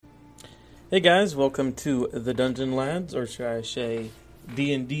Hey guys, welcome to the Dungeon Lads, or should I say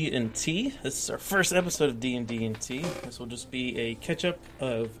D&D&T. This is our first episode of D&D&T. This will just be a catch-up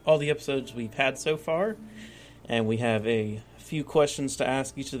of all the episodes we've had so far, and we have a few questions to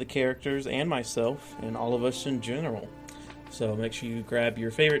ask each of the characters and myself, and all of us in general. So make sure you grab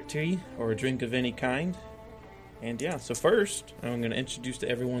your favorite tea or a drink of any kind. And yeah, so first, I'm going to introduce to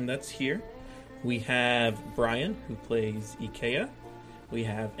everyone that's here. We have Brian, who plays Ikea. We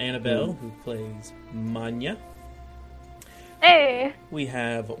have Annabelle, who plays Manya. Hey! We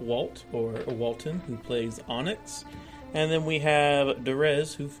have Walt, or Walton, who plays Onyx. And then we have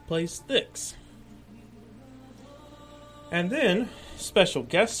Derez, who plays Thix. And then, special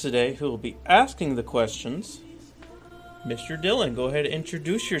guest today, who will be asking the questions, Mr. Dylan. Go ahead and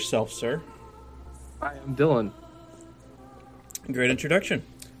introduce yourself, sir. Hi, I'm Dylan. Great introduction.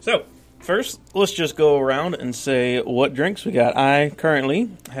 So, first, let's just go around and say what drinks we got. I currently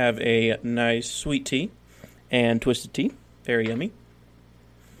have a nice sweet tea and twisted tea. Very yummy.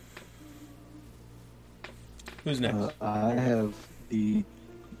 Who's next? I have the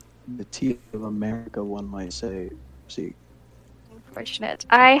tea of America, one might say. See. Unfortunate.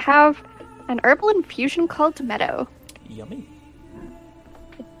 I have an herbal infusion called Meadow. Yummy.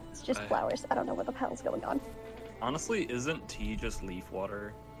 It's just flowers. I don't know what the hell's going on. Honestly, isn't tea just leaf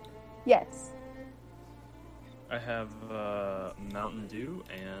water? Yes. I have Mountain Dew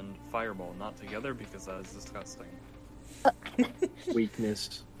and Fireball, not together because that is disgusting.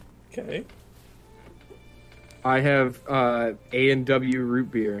 Weakness. Okay. I have A&W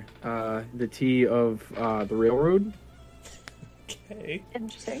root beer, the tea of the railroad. Okay.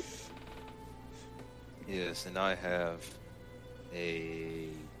 Interesting. Yes, and I have a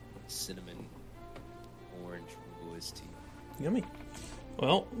cinnamon orange rooibos tea. Yummy.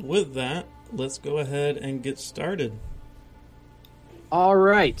 Well, with that, let's go ahead and get started. All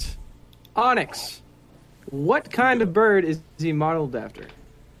right. Onyx, what kind of bird is he modeled after?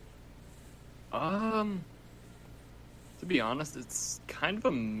 To be honest, it's kind of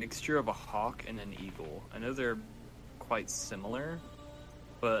a mixture of a hawk and an eagle. I know they're quite similar,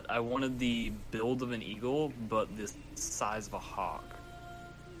 but I wanted the build of an eagle, but the size of a hawk.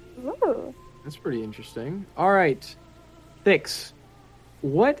 Ooh. That's pretty interesting. All right. Thix,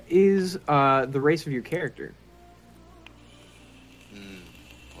 what is the race of your character?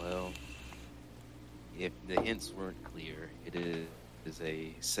 Well, if the hints weren't clear, it is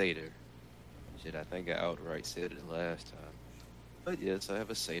a satyr. Shit, I think I outright said it last time. But yes, I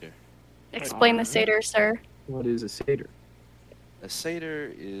have a satyr. Explain the satyr, sir. What is a satyr? A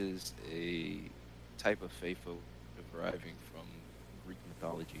satyr is a type of fae folk deriving from Greek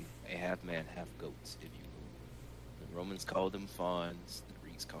mythology. A half-man, half-goats, if you will. The Romans called them fauns, the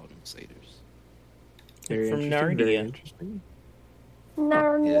Greeks called them satyrs. Very From interesting, very Narnia. interesting.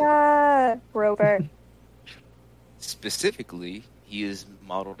 Narnia! Robert. Specifically, he is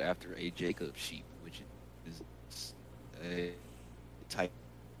modeled after a Jacob sheep, which is a type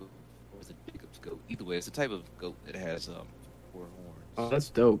of, or is it Jacob's goat? Either way, it's a type of goat that has 4 horns. Oh, that's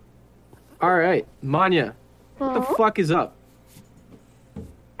dope. All right, Manya, what the fuck is up?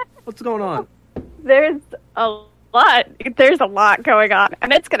 What's going on? There's a lot. There's a lot going on,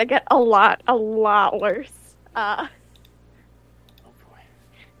 and it's gonna get a lot worse. Oh boy.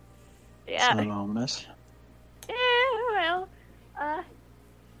 Yeah. So ominous. Yeah, well,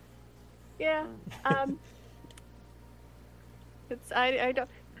 yeah, it's, I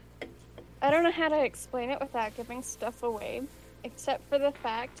don't know how to explain it without giving stuff away, except for the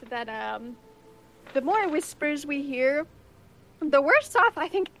fact that, the more whispers we hear, the worse off I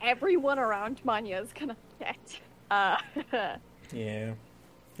think everyone around Manya is gonna get. Yeah.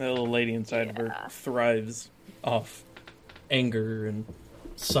 That little lady inside of her thrives off anger and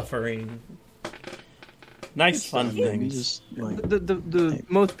suffering. Nice, fun Maybe things. just like The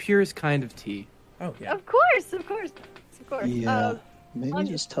most purest kind of tea. Oh, yeah. Of course. yeah. Maybe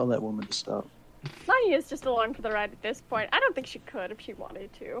just tell that woman to stop. Manya is just along for the ride at this point. I don't think she could if she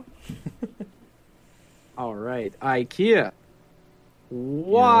wanted to. All right, IKEA.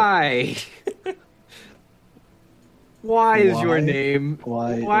 Why? Why is your name?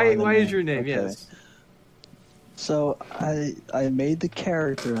 Why the is name? your name? Okay. Yes. So I made the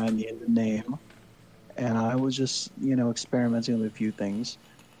character I needed the name, and I was just experimenting with a few things,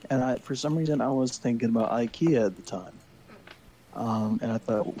 and for some reason I was thinking about IKEA at the time, and I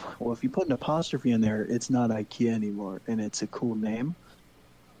thought, well, if you put an apostrophe in there, it's not IKEA anymore, and it's a cool name.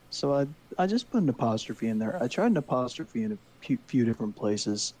 So I just put an apostrophe in there. I tried an apostrophe in a few different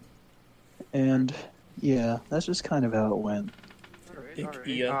places, and yeah, that's just kind of how it went. All right.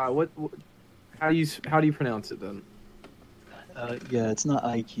 IKEA. How do you pronounce it then? Yeah, it's not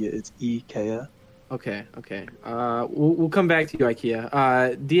IKEA, it's IKEA. Okay. We'll come back to you, IKEA.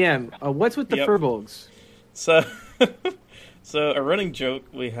 DM, what's with the Yep. furbolgs? So, so a running joke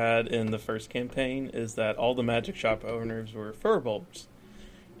we had in the first campaign is that all the magic shop owners were furbolgs.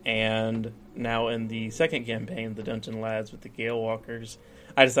 And now in the second campaign, the Dungeon Lads with the Gale Walkers,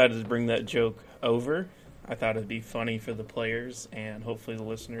 I decided to bring that joke over. I thought it'd be funny for the players, and hopefully the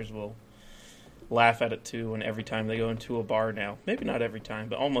listeners will laugh at it too. And every time they go into a bar now, maybe not every time,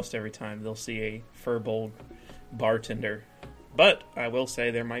 but almost every time, they'll see a furbolg bartender. But I will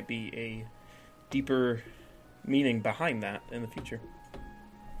say there might be a deeper meaning behind that in the future.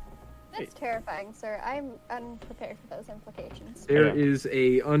 That's terrifying, sir. I'm unprepared for those implications. There Yeah. is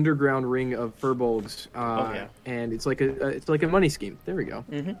a underground ring of furbolgs, yeah. and it's like a money scheme. There we go.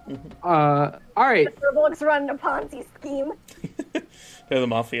 Mm-hmm. All right. The furbolgs run a Ponzi scheme. They're the I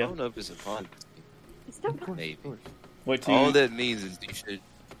mafia. don't know if it's a fun. It's not Maybe. Wait till All you, that means is you should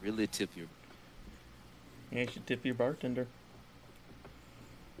really tip your. yeah, you should tip your bartender.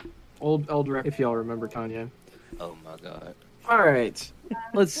 Old Eldra, if y'all remember Tanya. Oh my god. All right.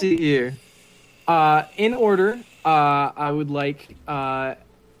 Let's see here. In order, I would like how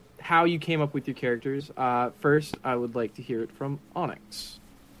you came up with your characters. First, I would like to hear it from Onyx.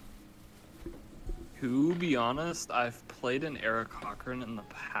 To be honest, I've played an Eric Cochran in the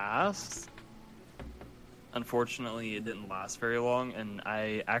past. Unfortunately, it didn't last very long, and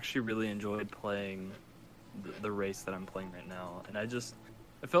I actually really enjoyed playing the race that I'm playing right now. And I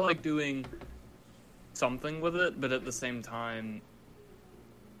felt like doing something with it, but at the same time,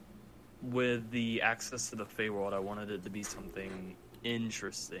 with the access to the Feywild, I wanted it to be something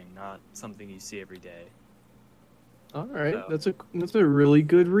interesting, not something you see every day. All right. So- That's a really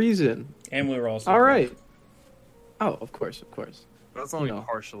good reason. And we were also All right. Oh, of course. That's only No.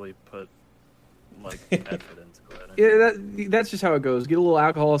 partially put like effort into it. Yeah, that's just how it goes. Get a little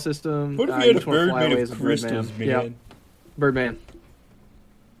alcohol system. What if you you had a just wanna bird fly made away of as a crystals, Birdman. man? Yep. Birdman.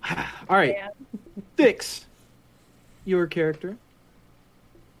 All right. Yeah. Fix your character.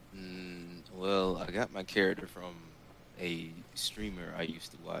 Well, I got my character from a streamer I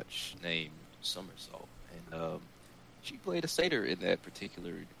used to watch named Somersault, and she played a satyr in that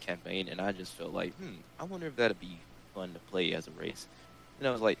particular campaign, and I just felt like, I wonder if that'd be fun to play as a race. And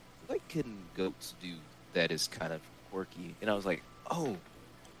I was like, what can goats do that is kind of quirky? And I was like, oh,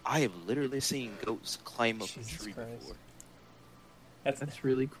 I have literally seen goats climb up a Jesus tree Christ. before. That's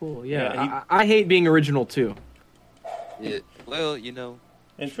really cool. Yeah, Yeah, I hate being original too. Well, you know,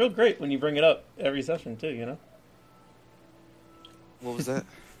 And it's real great when you bring it up every session too, you know? what was that?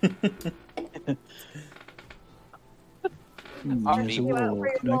 There's a little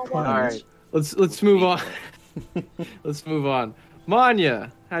connect All lines. right, let's move on. Let's move on.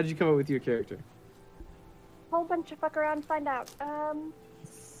 Manya, how did you come up with your character? Whole bunch of fuck around and find out.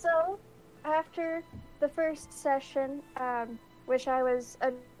 So after the first session, which I was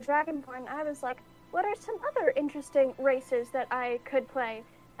a dragonborn, I was like, what are some other interesting races that I could play?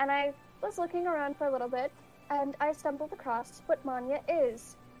 And I was looking around for a little bit, and I stumbled across what Manya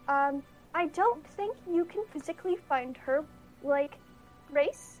is. I don't think you can physically find her, like,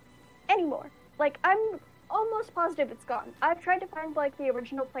 race anymore. Like, I'm almost positive it's gone. I've tried to find, like, the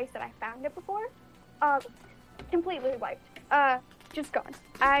original place that I found it before. Completely wiped. Just gone.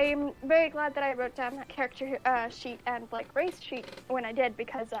 I'm very glad that I wrote down that character sheet and, like, race sheet when I did,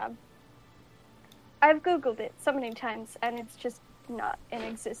 because, I've Googled it so many times, and it's just not in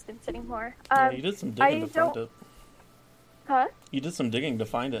existence anymore. Yeah, you did some digging to find it. Huh? You did some digging to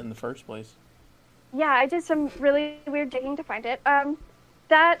find it in the first place. Yeah, I did some really weird digging to find it.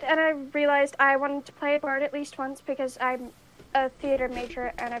 That, and I realized I wanted to play a bard at least once because I'm a theater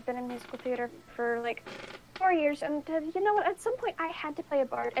major, and I've been in musical theater for, like, 4 years, and you know what, at some point I had to play a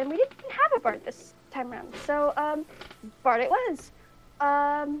bard, and we didn't have a bard this time around, so, bard it was.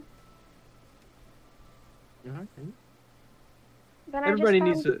 Then Everybody I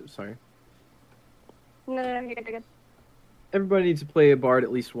needs just found... to. Sorry. No, you're good, you're good. Everybody needs to play a bard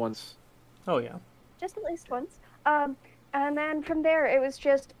at least once. Oh, yeah. Just at least once. And then from there, it was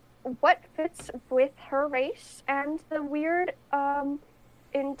just what fits with her race and the weird,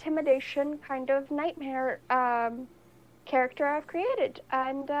 intimidation kind of nightmare, character I've created.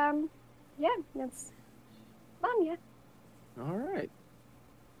 And, yeah, that's Manya. All right.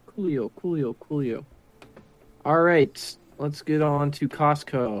 Coolio. All right. Let's get on to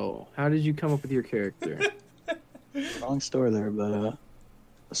Costco. How did you come up with your character? Long story there, but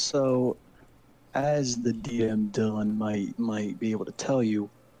so as the DM Dylan might be able to tell you,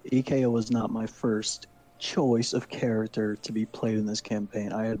 EKO was not my first choice of character to be played in this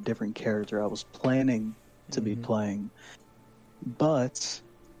campaign. I had a different character I was planning to be playing, But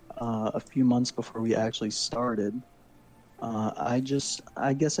a few months before we actually started, I guess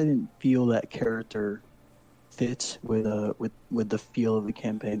I didn't feel that character fit with the feel of the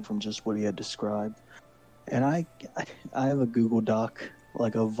campaign from just what he had described. And I have a Google Doc,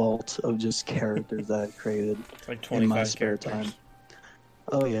 like a vault of just characters that I created It's like in my 25 spare characters. time.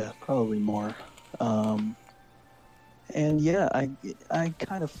 Oh yeah, probably more. And yeah, I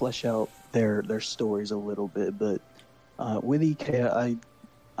kind of flesh out their stories a little bit, but with EK,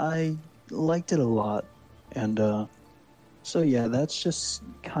 I liked it a lot, and so yeah, that's just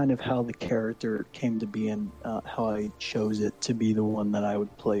kind of how the character came to be and how I chose it to be the one that I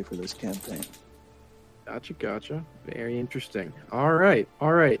would play for this campaign. Gotcha. Very interesting. All right.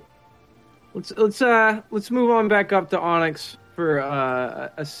 Let's move on back up to Onyx for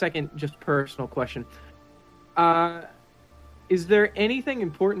a second, just personal question. Is there anything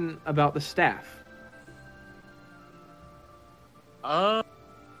important about the staff? That's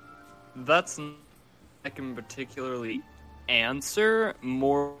not I can particularly answer.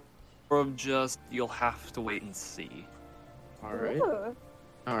 More of just you'll have to wait and see. All right. Ooh,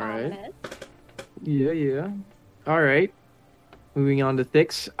 All right. ominous. Yeah. All right. Moving on to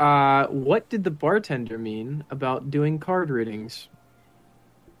Thix. What did the bartender mean about doing card readings?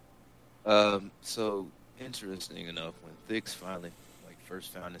 So interesting enough, when Thix finally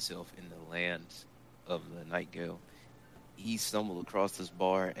first found himself in the land of the Nightingale, he stumbled across this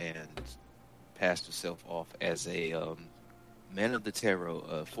bar and passed himself off as a man of the tarot,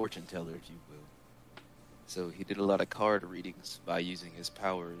 a fortune teller, if you will. So he did a lot of card readings by using his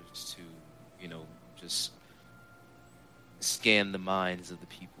powers to, just scan the minds of the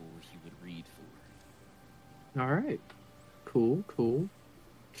people he would read for. All right. Cool.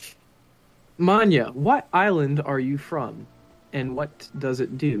 Manya, what island are you from, and what does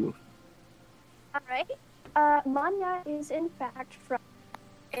it do? Alright. Manya is in fact from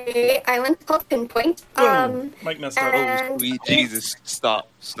a island called Pinpoint. Mike messed up. and- Sweet Jesus, stop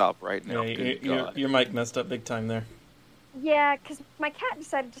right now. Yeah, Good your God. mic messed up big time there. Yeah, because my cat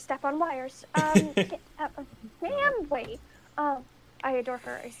decided to step on wires. Damn, wait. I adore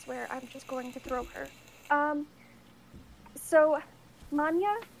her, I swear. I'm just going to throw her. So,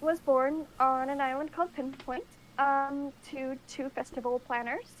 Manya was born on an island called Pinpoint, to two festival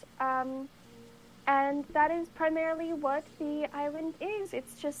planners. And that is primarily what the island is.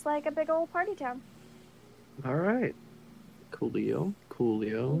 It's just like a big old party town. All right. Coolio.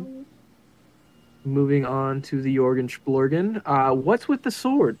 Moving on to the Jorgen Splorgen. What's with the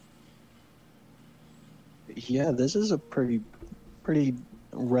sword? Yeah, this is a pretty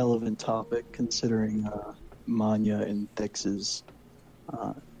relevant topic considering Manya and Thix's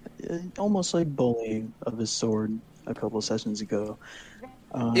almost like bullying of his sword a couple of sessions ago.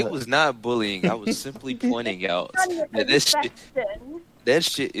 It was not bullying. I was simply pointing out that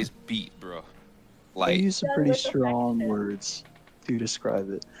shit is beat, bro. I used some pretty with strong affection. words to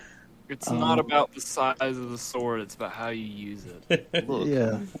describe it. It's not about the size of the sword, it's about how you use it. Look,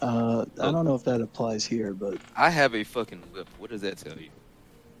 Yeah, I don't know if that applies here, but I have a fucking whip. What does that tell you?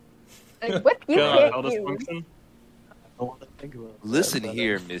 A whip you God, how can't does use. function? I don't want to think about that, Listen but,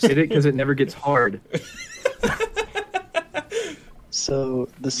 here, miss. Hit it because it never gets hard. So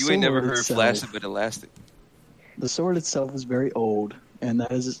the You sword ain't never heard itself, Flash but Elastic. The sword itself is very old, and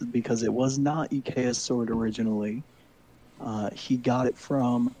that is because it was not Ikea's sword originally. He got it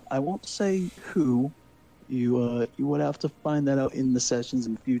from, I won't say who. You would have to find that out in the sessions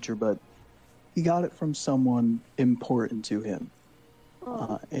in the future, but he got it from someone important to him.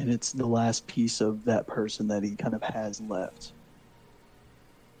 And it's the last piece of that person that he kind of has left.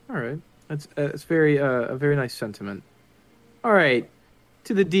 All right. That's very a very nice sentiment. All right.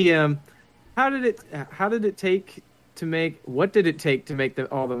 To the DM, what did it take to make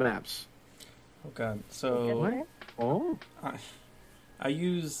all the maps? Oh god. So What? Oh. I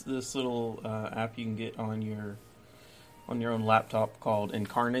use this little app you can get on your own laptop called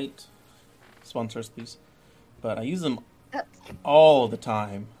Incarnate. Sponsor us, please. But I use them all the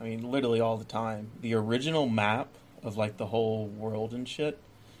time. I mean, literally all the time. The original map of like the whole world and shit,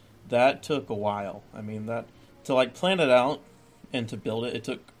 that took a while. I mean, that to like plan it out and to build it, it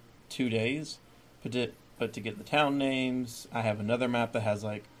took 2 days. But to get the town names, I have another map that has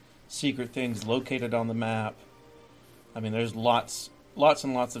like secret things located on the map. I mean, there's lots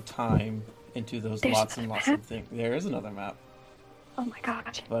and lots of time into those There's lots and another lots map? of things. There is another map. Oh my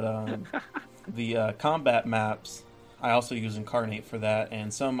god. But the combat maps, I also use Incarnate for that,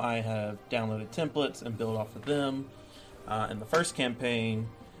 and some I have downloaded templates and built off of them. In the first campaign,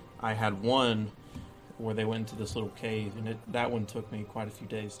 I had one where they went into this little cave, and that one took me quite a few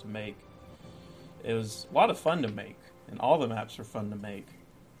days to make. It was a lot of fun to make, and all the maps are fun to make.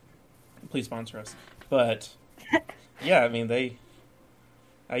 Please sponsor us. But yeah, I mean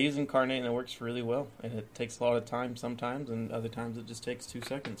I use Incarnate and it works really well, and it takes a lot of time sometimes, and other times it just takes 2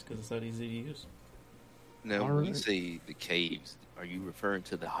 seconds because it's that easy to use. Now, when you say the caves, are you referring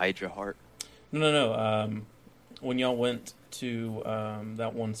to the Hydra Heart? No. When y'all went to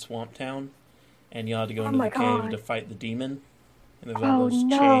that one swamp town, and y'all had to go into the cave to fight the demon, and there's all those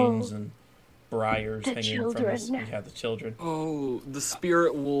chains and briars hanging from us. We had the children. Oh, the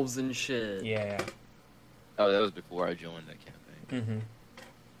spirit wolves and shit. Yeah. Oh, that was before I joined that campaign. Mm-hmm.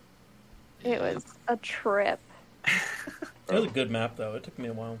 It was a trip. It was a good map, though. It took me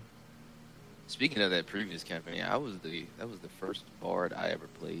a while. Speaking of that previous campaign, that was the first bard I ever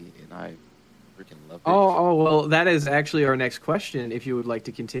played, and I freaking loved it. Oh, well, that is actually our next question, if you would like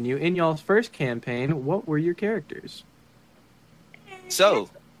to continue. In y'all's first campaign, what were your characters? So,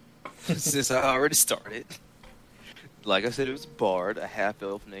 since I already started, like I said, it was a bard, a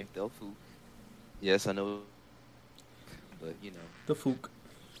half-elf named Delphu. Yes, I know, but, you know. The Fook.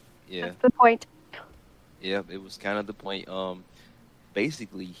 Yeah. That's the point. Yeah, it was kind of the point.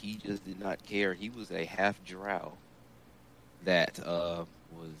 Basically, he just did not care. He was a half drow that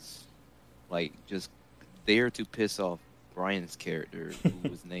was like just there to piss off Brian's character, who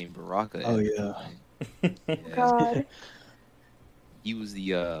was named Baraka. Oh yeah. God. He was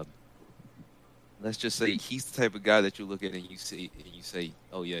the let's just say he's the type of guy that you look at and you say,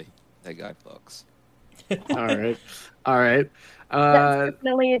 oh yeah, that guy fucks. All right. That's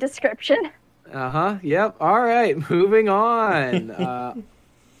definitely a description. Yep. All right. Moving on.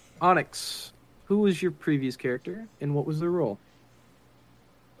 Onyx, who was your previous character and what was their role?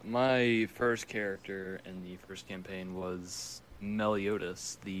 My first character in the first campaign was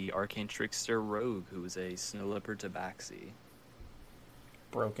Meliodas, the arcane trickster rogue who was a snow leopard tabaxi.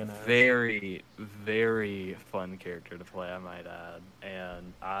 Broken ass. Very, very fun character to play, I might add.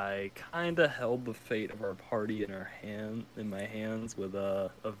 And I kind of held the fate of our party in my hands with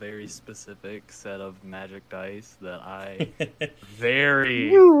a very specific set of magic dice that I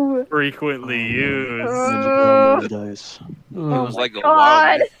very frequently use. Dice. It was like a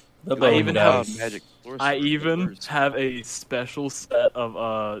God. wild. I even have magic. I even have a special set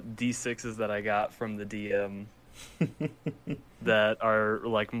of D6s that I got from the DM. That are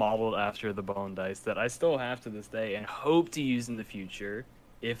like modeled after the bone dice that I still have to this day and hope to use in the future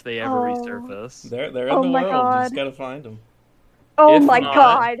if they ever resurface. They're in the world. God. You just gotta find them. Oh If my not-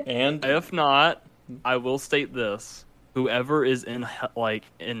 God. And If not, I will state this: whoever is in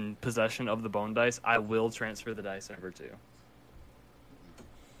possession of the bone dice, I will transfer the dice over to.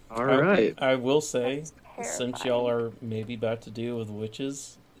 All right. I will say, That's since terrifying. y'all are maybe about to deal with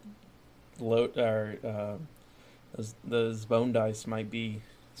witches, those bone dice might be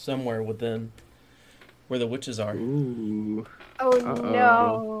somewhere within where the witches are. Ooh. Oh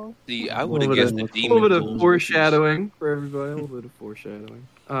no. See, I would have guessed the A demon. little bit of tools, foreshadowing for everybody. A little bit of foreshadowing.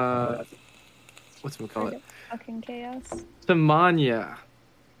 Whatchamacallit? Fucking chaos. Samanya.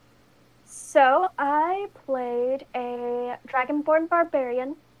 So I played a dragonborn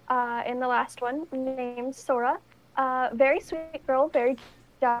barbarian in the last one named Sora. Very sweet girl, very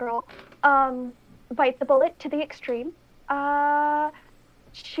down girl. Bite the bullet to the extreme.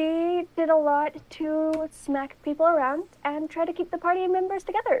 She did a lot to smack people around and try to keep the party members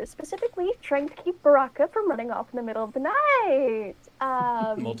together, specifically trying to keep Baraka from running off in the middle of the night.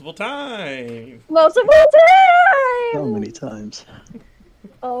 Multiple times. Multiple times! So many times.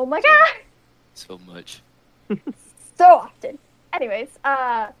 Oh my god! So much. So often. Anyways,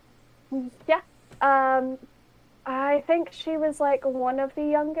 I think she was like one of the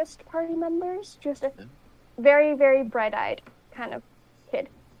youngest party members, just a very, very bright-eyed kind of kid.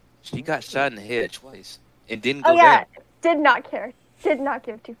 She got shot in the head twice and didn't go Oh yeah, down. did not care. Did not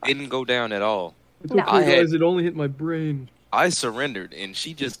give two fucks. Didn't go down at all. It's No. okay, I had- guys. It only hit my brain. I surrendered and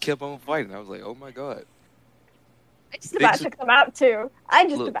she just kept on fighting. I was like, oh my god. I just about Big- took them out too. I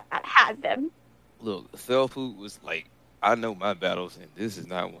just Look. about had them. Look, Thelfu was like, I know my battles and this is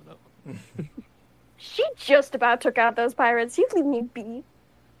not one of them. She just about took out those pirates. You leave me be.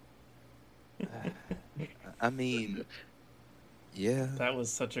 I mean, yeah. That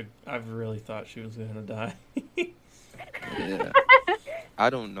was such a. I really thought she was gonna die. Yeah.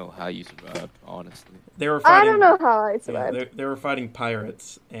 I don't know how you survived, honestly. They were I fighting. don't know how I Yeah, survived. they were fighting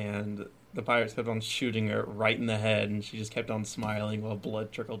pirates, and the pirates kept on shooting her right in the head, and she just kept on smiling while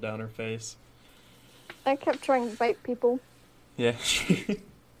blood trickled down her face. I kept trying to bite people. Yeah.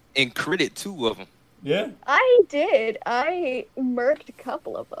 And critted 2 of them. Yeah. I did. I murked a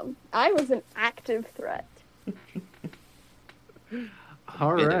couple of them. I was an active threat.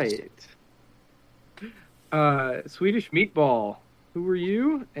 All Yes. right. Swedish Meatball. Who were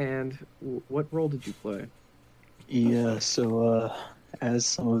you, and what role did you play? Yeah, so as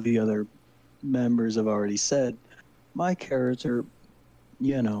some of the other members have already said, my character,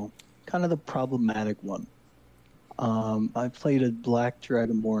 kind of the problematic one. I played a black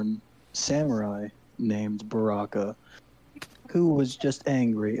dragonborn samurai named Baraka, who was just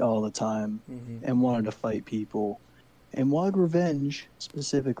angry all the time and wanted to fight people and wanted revenge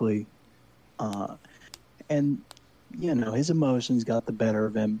specifically. And, his emotions got the better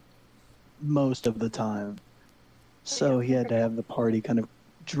of him most of the time. So he had to have the party kind of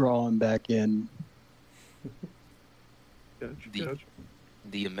draw him back in.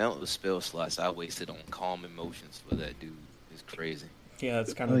 The amount of spell slots I wasted on calm emotions for that dude is crazy. Yeah,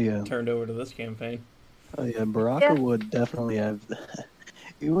 it's kind of turned over to this campaign. Oh yeah, Baraka would definitely have.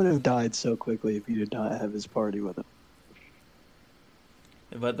 He would have died so quickly if you did not have his party with him.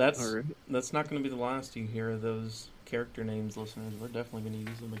 But that's not going to be the last you hear of those character names, listeners. We're definitely going to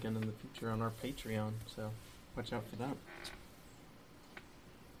use them again in the future on our Patreon, so watch out for that.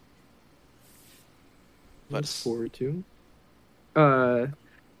 Look forward to. All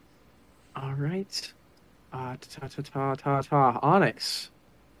right. Onyx.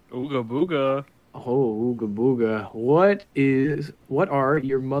 Ooga booga. Oh, ooga booga. What are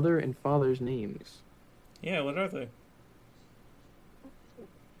your mother and father's names? Yeah, what are they?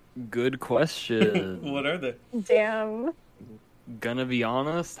 Good question. What are they? Damn. Gonna be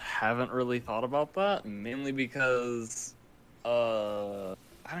honest, haven't really thought about that, mainly because I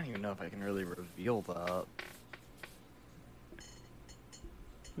don't even know if I can really reveal that.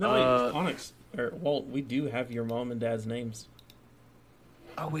 No, wait, Onyx or Walt, we do have your mom and dad's names.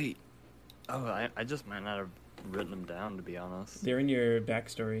 Oh wait. Oh, I just might not have written them down, to be honest. They're in your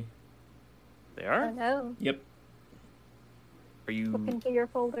backstory. They I are? know. Yep. Are you? Look into your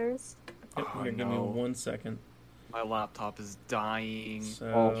folders. Yep. Oh, Here, give me no. 1 second. My laptop is dying.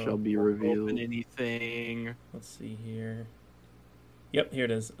 So, All shall be revealed. Open anything. let's see here. Yep, here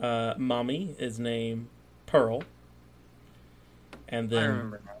it is. Mommy is named Pearl. And I then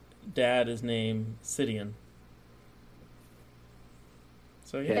remember now. dad is named Sidian.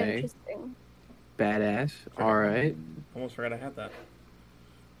 So yeah, Okay. Interesting. Badass. All right. almost forgot I had that.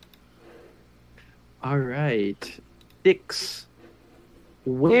 All right. Dix.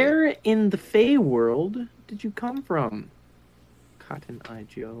 Where in the Fey world did you come from? Cotton Eye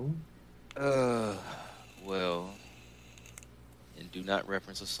Joe. Well, and do not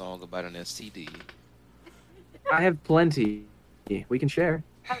reference a song about an STD. I have plenty. We can share.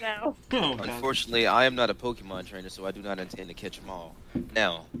 Oh no. Oh, God. Unfortunately, I am not a Pokemon trainer, so I do not intend to catch them all.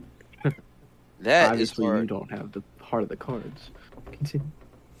 Now, that is Obviously, you hard. don't have the heart of the cards. Continue.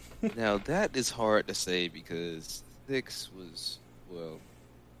 Now, that is hard to say because Styx was, well,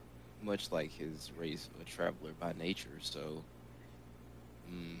 much like his race, a traveler by nature, so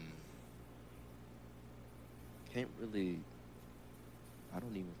can't really. I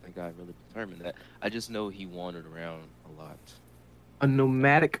don't even think I really determined that. I just know he wandered around a lot. A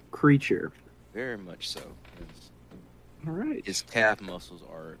nomadic creature. Very much so. Yes. All right. His calf muscles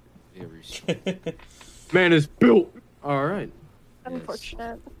are very strong. Man is built. All right.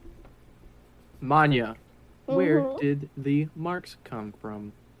 Unfortunate. Manya, where Mhm. did the marks come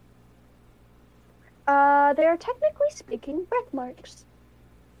from? They are technically speaking breath marks.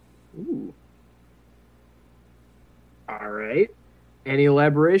 Ooh. All right. Any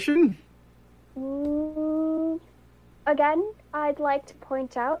elaboration? Again, I'd like to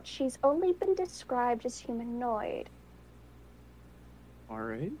point out she's only been described as humanoid. All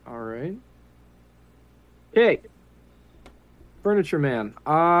right. All right. Okay. Furniture Man.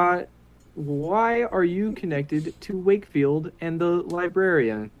 Why are you connected to Wakefield and the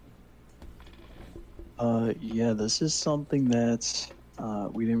librarian? Yeah, this is something that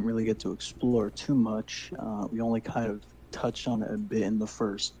we didn't really get to explore too much. We only kind of touched on it a bit in the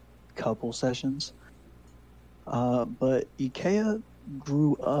first couple sessions. But Ikea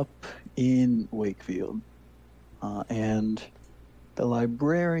grew up in Wakefield, and the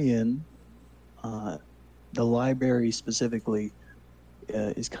librarian, the library specifically,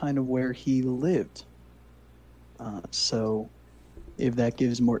 is kind of where he lived. So, if that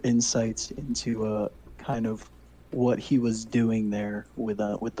gives more insights into kind of what he was doing there with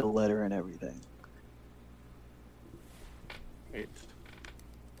the letter and everything.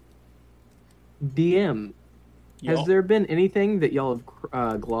 DM. Has Y'all- there been anything that y'all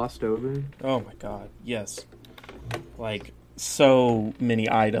have glossed over? Oh my god, yes. Like, so many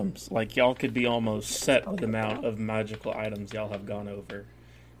items. Like, y'all could be almost set with the amount of magical items y'all have gone over.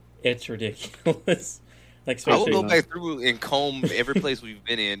 It's ridiculous. Like, I will especially, go back through and comb every place we've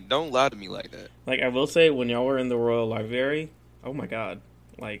been in. Don't lie to me like that. like I will say, when y'all were in the Royal Library, oh my god,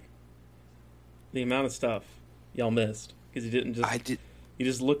 like the amount of stuff y'all missed because you didn't just you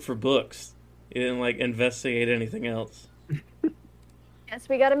just looked for books. You didn't like investigate anything else. Guess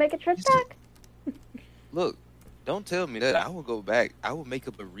we gotta make a trip back. Look, don't tell me that. I will go back. I will make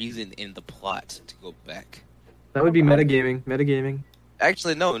up a reason in the plot to go back. That would be metagaming. Metagaming.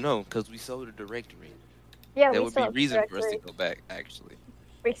 Actually, no, because we sold a directory. Yeah, That we would still be have reason for us to directory. go back, actually.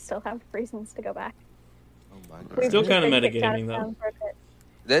 We still have reasons to go back. Oh my god. We've Still just kinda been kicked out metagaming, of though. town for a bit.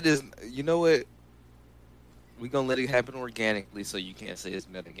 That is, you know what? We're going to let it happen organically so you can't say it's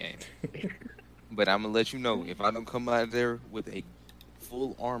metagame. But I'm going to let you know, if I don't come out of there with a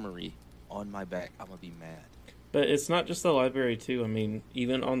full armory on my back, I'm going to be mad. But it's not just the library too. I mean,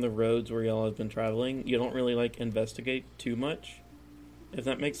 even on the roads where y'all have been traveling, you don't really like investigate too much, if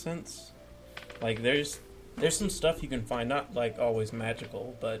that makes sense. Like there's some stuff you can find, not like always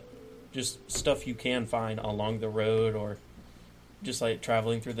magical, but just stuff you can find along the road or just like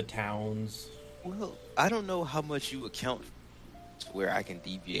traveling through the towns. Well, I don't know how much you account to where I can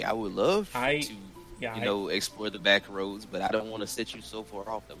deviate. I would love to, explore the back roads, but I don't want to set you so far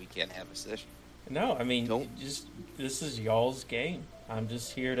off that we can't have a session. No, I mean, this is y'all's game. I'm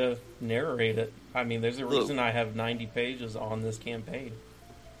just here to narrate it. I mean, there's a reason I have 90 pages on this campaign.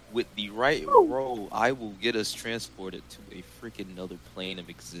 With the right roll, I will get us transported to a freaking another plane of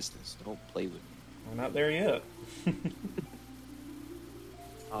existence. Don't play with me. We're not there yet.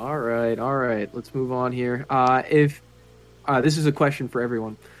 All right. Let's move on here. If this is a question for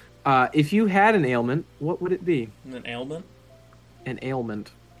everyone, if you had an ailment, what would it be? An ailment? An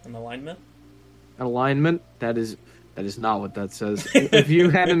ailment. An alignment? An alignment? That is not what that says. If you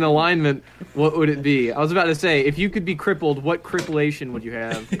had an alignment, what would it be? I was about to say, if you could be crippled, what cripplation would you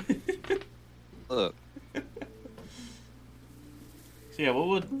have? Look. So yeah,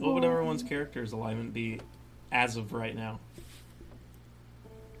 what would everyone's character's alignment be as of right now?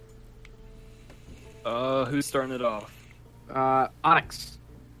 Who's starting it off? Onyx.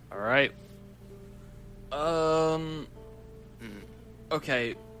 All right.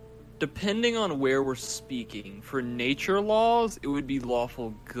 Okay. Depending on where we're speaking, for nature laws, it would be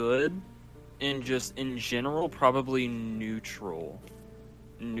lawful good, and just in general, probably neutral.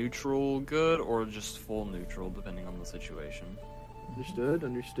 Neutral good, or just full neutral, depending on the situation.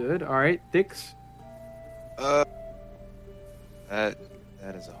 Understood. All right, Dix. That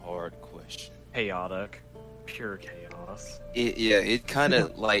is a hard question. Chaotic. Pure chaos. It kind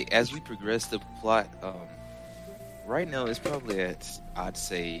of, like, as we progress the plot, right now it's probably at, I'd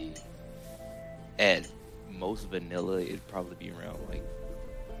say, at most vanilla, it'd probably be around, like,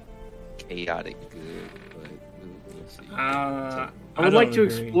 chaotic good, but we'll see. I would like to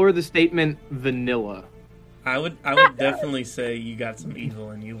explore the statement vanilla. I would definitely say you got some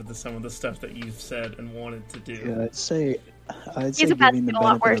evil in you with some of the stuff that you've said and wanted to do. Yeah, I'd say He's about giving to the get a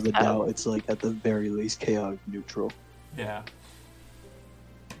lot benefit worse, of the though. doubt, it's like at the very least chaotic neutral. Yeah,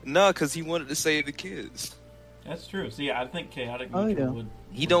 No, because he wanted to save the kids. that's true. So yeah, I think chaotic Oh, neutral yeah. would.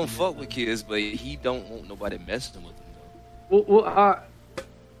 He don't fuck with kids, but he don't want nobody messing with him, though. Well,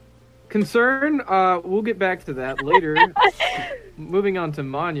 concern. We'll get back to that later. Moving on to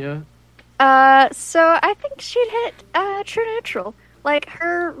Manya. So I think she'd hit true neutral. Like,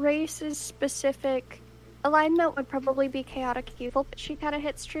 her race's specific alignment would probably be chaotic evil, but she kind of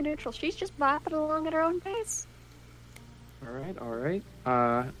hits true neutral. She's just bopping along at her own pace. All right.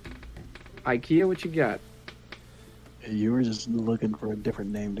 IKEA, what you got? You were just looking for a different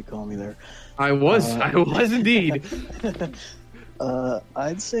name to call me there. I was indeed.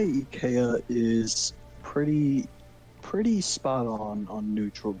 I'd say Ikea is pretty spot on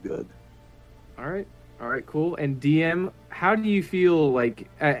neutral good. All right, cool. And DM, how do you feel like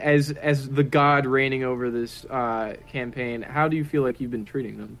as the god reigning over this campaign? How do you feel like you've been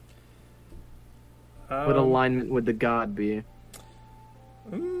treating them? What alignment would the god be?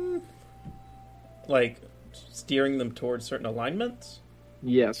 Like steering them towards certain alignments.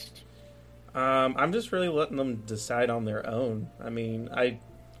 Yes. I'm just really letting them decide on their own. I mean, I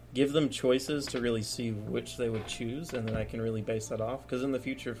give them choices to really see which they would choose, and then I can really base that off. Because in the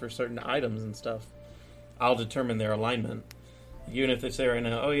future, for certain items and stuff, I'll determine their alignment. Even if they say right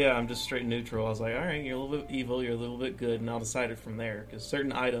now, oh yeah, I'm just straight neutral, I was like, alright, you're a little bit evil, you're a little bit good, and I'll decide it from there. Because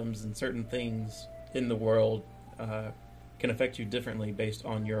certain items and certain things in the world can affect you differently based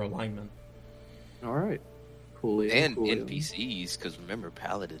on your alignment. Alright. Cool. And NPCs, because remember,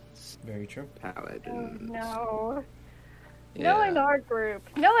 paladins. Very true. Paladin. No. Yeah. Knowing our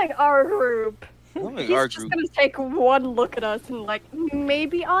group. Knowing He's our just group, gonna take one look at us and like,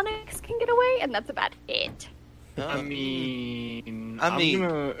 maybe Onyx can get away, and that's about it. I mean, I mean- I'm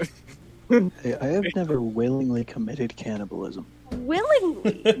gonna... Hey, I have never willingly committed cannibalism.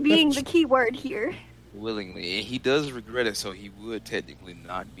 Willingly being the key word here. willingly, and he does regret it, so he would technically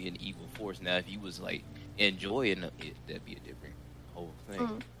not be an evil force. Now, if he was like enjoying it, that'd be a different whole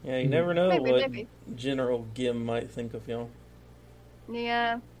thing. Yeah, you never know Maybe, what maybe. General Gim might think of y'all.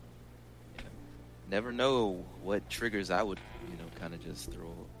 Yeah. Never know what triggers I would, kind of just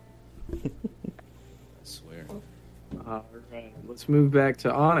throw. I swear. All right, let's move back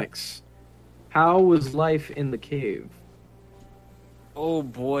to Onyx. How was life in the cave? Oh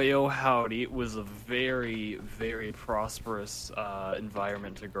boy, oh howdy. It was a very, very prosperous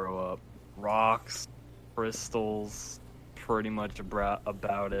environment to grow up. Rocks, crystals, pretty much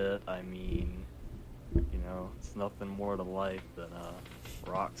about it. I mean, it's nothing more to life than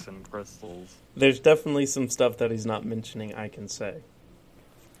rocks and crystals. There's definitely some stuff that he's not mentioning, I can say.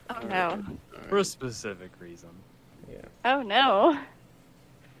 Oh no. For a specific reason. Yeah. Oh no.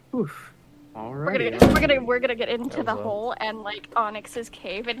 Oof. All We're right. gonna get into That the was hole and like Onyx's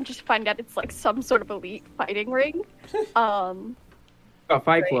cave and just find out it's like some sort of elite fighting ring. Fight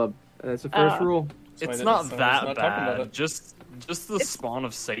Club. That's the first rule. That's why It's that- not that's why that he's not talking about bad. it. Just the spawn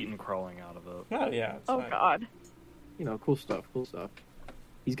of Satan crawling out of it. Oh yeah. It's Oh fine. god. Cool stuff. Cool stuff.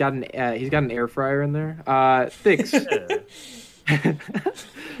 He's got an air fryer in there. Thix. Yeah.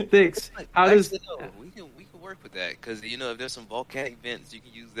 Thix. How does Actually, no, we can work with that because if there's some volcanic vents, you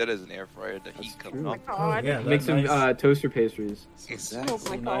can use that as an air fryer. The heat coming true. off. God. Oh, yeah, make that some nice, toaster pastries? Exactly. Oh my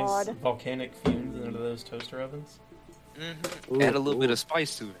some nice god. volcanic fumes into those toaster ovens. Ooh, Add a little bit ooh. of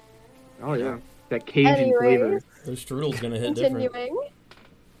spice to it. Oh yeah, that Cajun Anyways. flavor. Those strudel's gonna hit different. Continuing.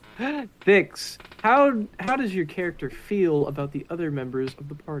 Thix, how does your character feel about the other members of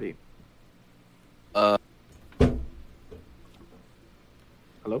the party?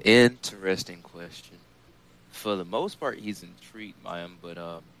 Hello? Interesting question. For the most part, he's intrigued by him, but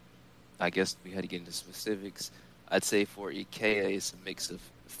I guess we had to get into specifics. I'd say for Ikea, it's a mix of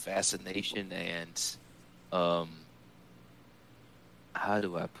fascination and how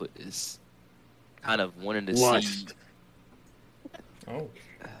do I put this? Kind of wanting to see. Lust. Oh,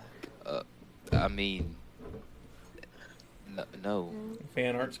 I mean, no.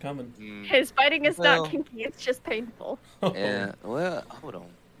 fan art's coming. His fighting is Well- not kinky, it's just painful. Yeah. Well, hold on.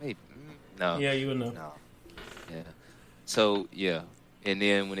 Maybe. No. Yeah, you would know. No. Yeah. So yeah, and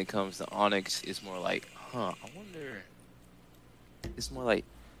then when it comes to Onyx, it's more like, I wonder. It's more like,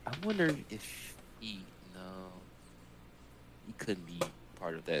 I wonder if he couldn't be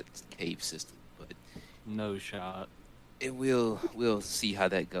part of that cave system, but No shot. we'll see how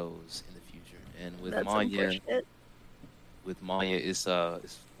that goes in the future. And with That's Manya, unfortunate.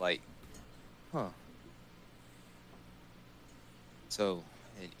 it's like, So,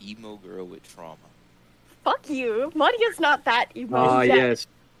 an emo girl with trauma. Fuck you. Manya's not that emo. Ah, yet. yes,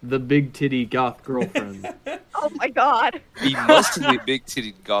 the big titty goth girlfriend. Oh my god. The muscly big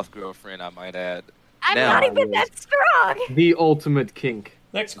titty goth girlfriend, I might add. I'm Now- not even that strong. The ultimate kink.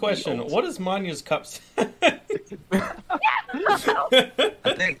 Next question: what is Manya's cups? I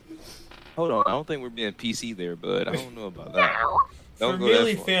think. Hold on, I don't think we're being PC there, bud. I don't know about that. For Don't go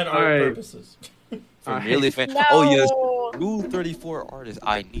merely that far. fan art Alright. purposes. For merely fan. No. Oh yes, Rule 34 artist.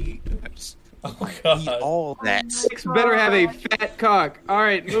 I need that. Oh Need god. all that. Thix better have a fat cock. All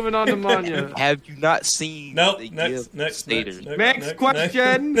right, moving on to Manya. Have you not seen? Nope. the Next. gift Next. stated? Next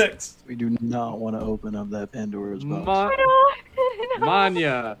question. Next. We do not want to open up that Pandora's box. Ma-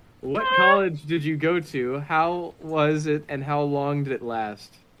 Manya, what college did you go to? How was it, and how long did it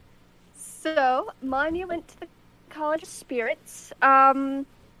last? So, Manya went to the College of Spirits.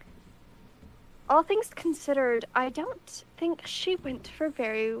 All things considered, I don't think she went for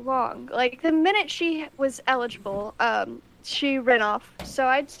very long. Like, the minute she was eligible, she ran off. So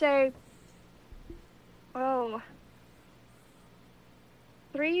I'd say,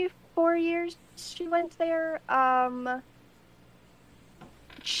 3-4 years she went there.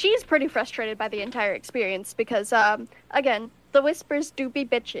 She's pretty frustrated by the entire experience because, again, the Whispers do be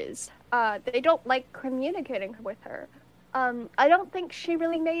bitches. They don't like communicating with her. I don't think she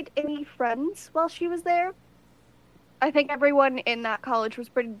really made any friends while she was there. I think everyone in that college was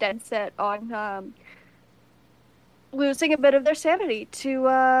pretty dead set on losing a bit of their sanity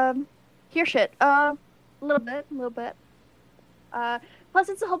to hear shit. A little bit. Plus,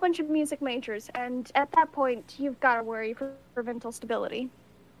 it's a whole bunch of music majors, and at that point, you've got to worry for mental stability.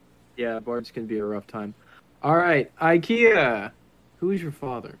 Yeah, bards can be a rough time. All right, IKEA. Who is your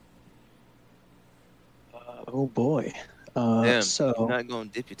father? Oh boy. Damn, you're So not gonna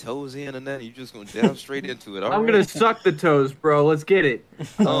dip your toes in or nothing. You're just gonna dive straight into it. All I'm right. gonna suck the toes, bro. Let's get it.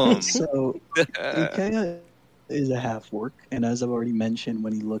 so Ikea is a half orc, and as I've already mentioned,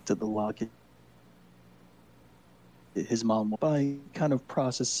 when he looked at the locket, his mom, by kind of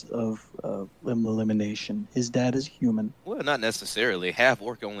process of elimination, his dad is human. Well, not necessarily. Half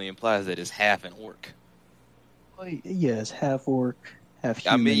orc only implies that it's half an orc. Yes, half orc, half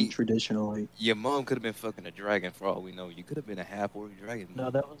I human mean- traditionally. Your mom could have been fucking a dragon for all we know. You could have been a half orc dragon.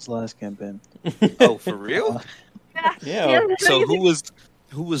 No, that was last campaign. Oh, for real? Yeah. So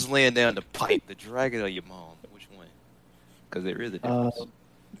who was laying down the pipe, the dragon or your mom? Which one? Because there is a difference.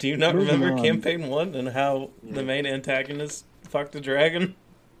 Do you not Moving remember on. campaign 1 and how the main antagonist fucked the dragon?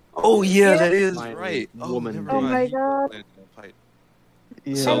 Oh yeah, that is My right. woman never did. Oh mind. my He God. landed on the pipe.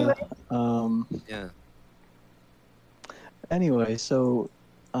 Yeah. So- Yeah. Anyway, so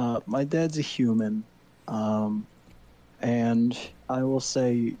my dad's a human, and I will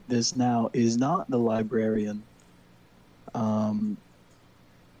say this now is not the librarian. And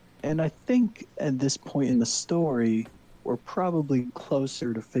I think at this point in the story, we're probably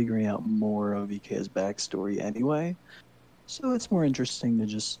closer to figuring out more of Ikea's backstory anyway. So it's more interesting to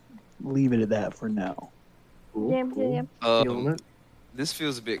just leave it at that for now. Cool, Yeah, cool. yeah. Feeling it. This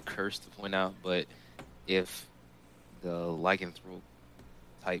feels a bit cursed to point out, but if the lycanthrope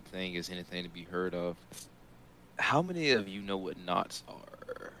type thing is anything to be heard of, how many of you know what knots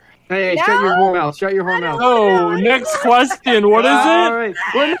are? Hey, No! shut your whore mouth. Shut your whore mouth. Oh, next question. What is All it?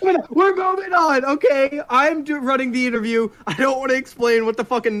 right, we're moving on. Okay, I'm running the interview. I don't want to explain what the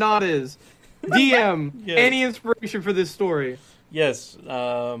fucking knot is. DM, Yes. any inspiration for this story? Yes,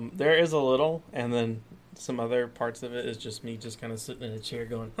 there is a little, and then some other parts of it is just me just kind of sitting in a chair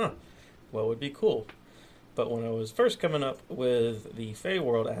going, huh, what would be cool? But when I was first coming up with the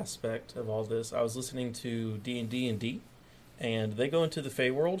Feyworld aspect of all this, I was listening to D&D, and they go into the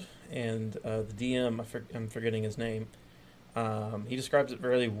Feyworld, and the DM, I'm forgetting his name, he describes it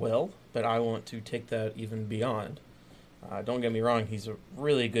very well, but I want to take that even beyond. Don't get me wrong, he's a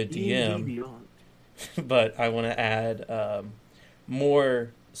really good DM. Beyond. But I want to add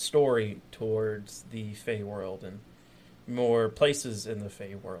more story towards the Feyworld and more places in the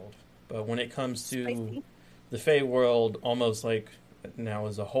Feyworld. But when it comes to Spicy. the Feyworld, almost like now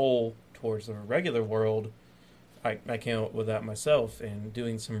as a whole towards the regular world, I came up with that myself and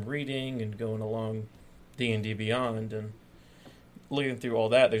doing some reading and going along D&D Beyond and looking through all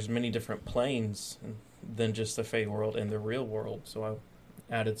that. There's many different planes than just the Feyworld and the real world. So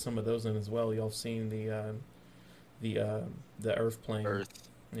I added some of those in as well. Y'all seen the Earth plane? Earth.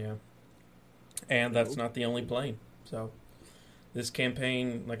 Yeah, and that's not the only plane. So this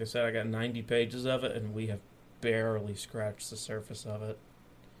campaign, like I said, I got 90 pages of it, and we have barely scratched the surface of it.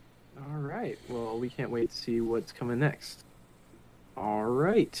 All right. Well, we can't wait to see what's coming next. All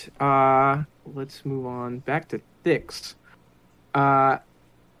right. Let's move on back to Thix.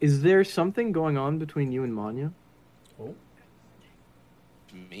 Is there something going on between you and Manya? Oh, What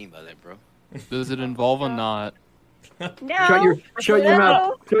do you mean by that, bro? Does it involve a knot? No. Shut your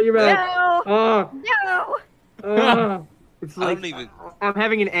mouth. Shut your mouth. No. Oh, No. it's I like don't even. I'm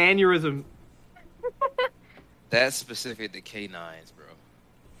having an aneurysm. That's specific to K9s, bro.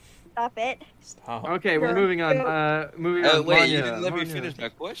 Stop it. stop. Okay, we're Yeah. moving on. Moving on. Wait, Manya, you didn't let me Manya. finish my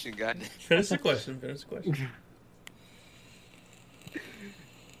question, goddamn. Finish the question.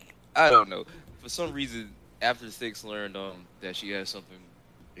 I don't know. For some reason, after Six learned that she has something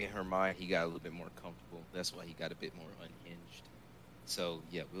in her mind, he got a little bit more comfortable. That's why he got a bit more unhinged. So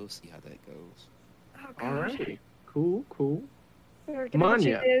yeah, we'll see how that goes. Oh, All gosh. right. Cool. We're gonna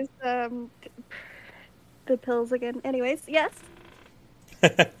Manya. choose the pills again. Anyways, yes.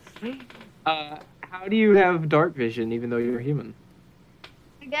 How do you have dark vision even though you're human?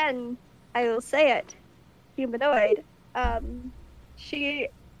 Again, I will say it. Humanoid. She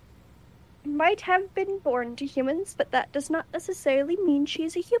might have been born to humans, but that does not necessarily mean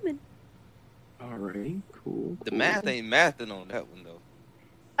she's a human. Alrighty, cool. The math ain't mathing on that one though.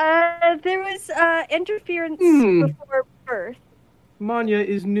 There was interference Hmm. before birth. Manya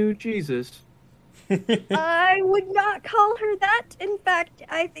is new Jesus. I would not call her that. In fact,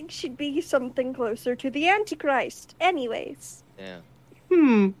 I think she'd be something closer to the Antichrist. Anyways. Yeah.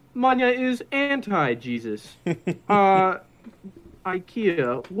 Manya is anti-Jesus.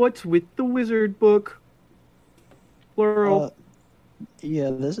 IKEA, what's with the wizard book? Plural. Yeah,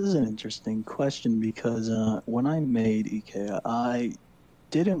 this is an interesting question because when I made Ikea, I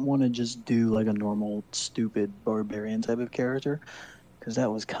didn't want to just do like a normal, stupid barbarian type of character because that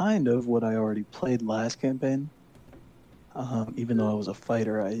was kind of what I already played last campaign. Even though I was a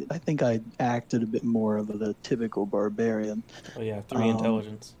fighter, I think I acted a bit more of the typical barbarian. Oh yeah, 3 Um,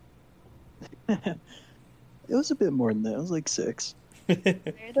 intelligence. It was a bit more than that. It was like 6. Higher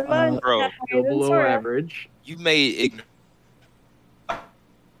than mine, Bro, higher Still than below Sora. average. You made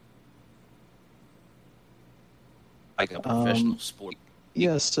like a professional sport.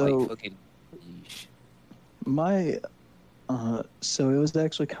 Yeah, Like so fucking. Yeesh. my so it was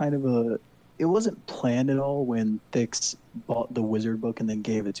actually kind of it wasn't planned at all when Thix bought the wizard book and then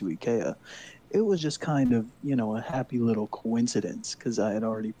gave it to Ikea. It was just kind of, a happy little coincidence because I had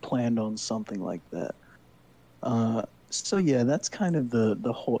already planned on something like that. So yeah, that's kind of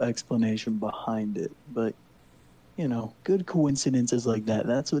the whole explanation behind it. But, good coincidences like that.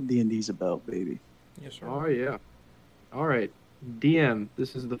 That's what D&D's about, baby. Yes, sir. Oh yeah. All right, DM.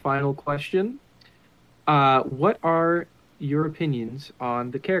 This is the final question. What are your opinions on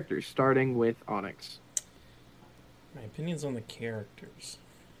the characters, starting with Onyx? My opinions on the characters.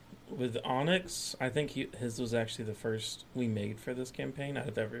 With Onyx, I think his was actually the first we made for this campaign out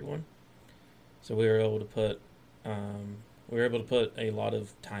of everyone. So we were able to put a lot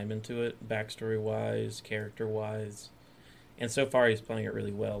of time into it, backstory wise, character wise, and so far he's playing it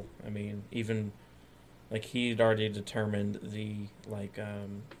really well. I mean, even like he'd already determined the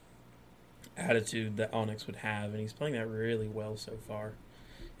attitude that Onyx would have, and he's playing that really well so far,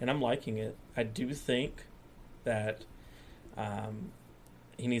 and I'm liking it. I do think that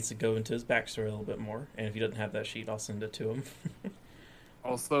he needs to go into his backstory a little bit more, and if he doesn't have that sheet, I'll send it to him.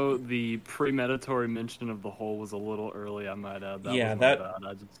 Also, the premeditatory mention of the hole was a little early. I might add. Yeah, Was my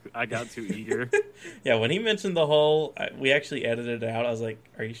bad. I got too eager. Yeah, when he mentioned the hole, we actually edited it out. I was like,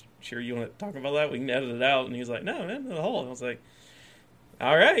 "Are you sure you want to talk about that? We can edit it out." And he was like, "No, man, the hole." And I was like,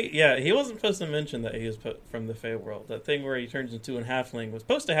 "All right, yeah." He wasn't supposed to mention that he was put from the Fey world. That thing where he turns into a halfling was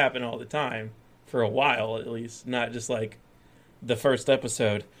supposed to happen all the time for a while, at least, not just like the first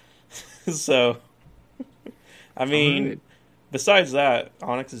episode. So, I mean. All right. Besides that,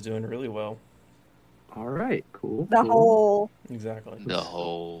 Onyx is doing really well. All right, cool. The cool. whole. Exactly. The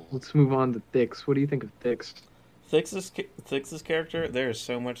whole. Let's move on to Thix. What do you think of Thix? Thix's character, there is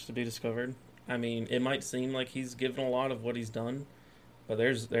so much to be discovered. I mean, it might seem like he's given a lot of what he's done, but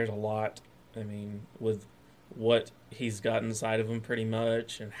there's a lot. I mean, with what he's got inside of him pretty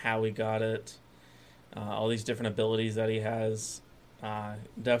much and how he got it, all these different abilities that he has,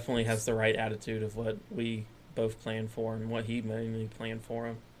 definitely has the right attitude of what we both planned for and what he mainly planned for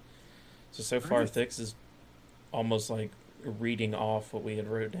him. So far, Right. Thix is almost like reading off what we had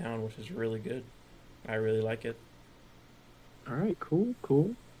wrote down, which is really good. I really like it. All right, cool.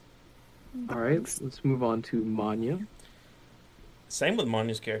 All right, let's move on to Manya. Same with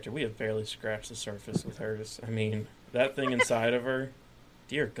Manya's character. We have barely scratched the surface with hers. I mean, that thing inside of her,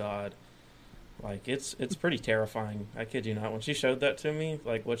 dear God. Like, it's pretty terrifying. I kid you not. When she showed that to me,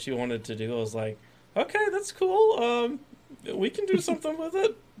 like, what she wanted to do, I was like, okay, that's cool. We can do something with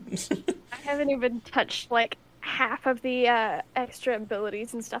it. I haven't even touched like half of the extra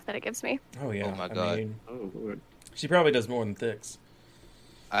abilities and stuff that it gives me. Oh, yeah. Oh my God. I mean, Oh Lord. she probably does more than Thix.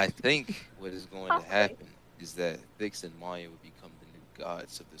 I think what is going to Possibly. happen is that Thix and Maya will become the new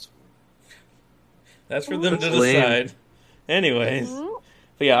gods of this world. That's for them to That's lame. decide. Anyways. Mhm.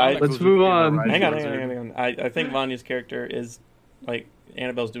 But yeah, Let's move on. hang on. I think Manya's character is, like,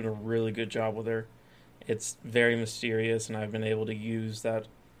 Annabelle's doing a really good job with her. It's very mysterious, and I've been able to use that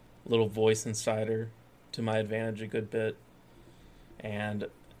little voice inside her to my advantage a good bit. And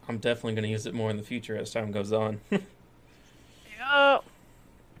I'm definitely going to use it more in the future as time goes on. Yeah.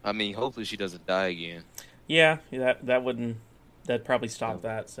 I mean, hopefully she doesn't die again. Yeah, that'd probably stop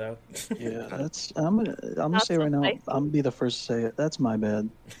that, so. Yeah, I'm gonna say right now, I'm gonna be the first to say it. That's my bad.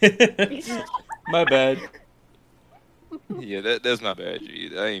 My bad. Yeah, that's my bad,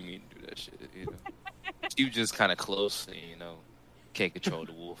 G. I ain't mean to do that shit. She was just kind of close, and can't control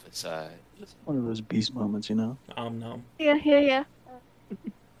the wolf inside. One of those beast moments, No. Yeah.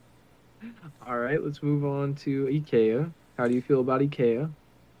 All right, let's move on to Ikea. How do you feel about Ikea?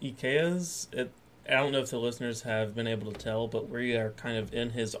 Ikea's, I don't know if the listeners have been able to tell, but we are kind of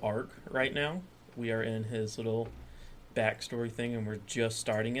in his arc right now. We are in his little backstory thing, and we're just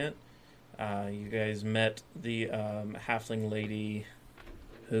starting it. You guys met the halfling lady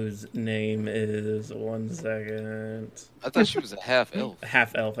whose name is, one second, I thought she was a half elf.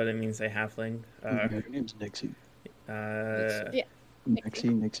 half elf. I didn't mean to say halfling. Her name's Nixie. Uh,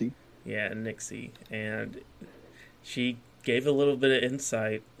 Nixie. Yeah, Nixie. And she gave a little bit of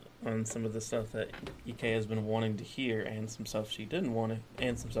insight on some of the stuff that EK has been wanting to hear, and some stuff she didn't want to,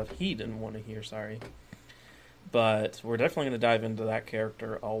 and some stuff he didn't want to hear, sorry. But we're definitely going to dive into that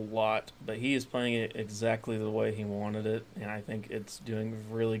character a lot. But he is playing it exactly the way he wanted it, and I think it's doing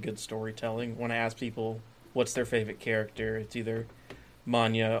really good storytelling. When I ask people what's their favorite character, it's either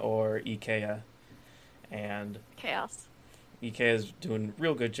Manya or Ikea. And Chaos. Ikea is doing a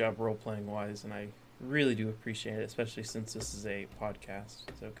real good job role-playing wise, and I really do appreciate it, especially since this is a podcast.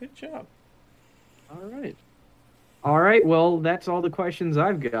 So good job. All right, well, that's all the questions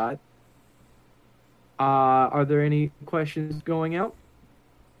I've got. Are there any questions going out?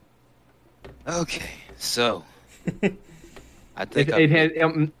 Okay, so I If think it has,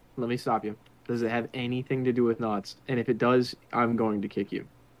 let me stop you. Does it have anything to do with knots? And if it does, I'm going to kick you.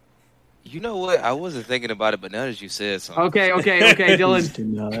 you know what? I wasn't thinking about it, but now that you said something, Okay, Please Dylan. do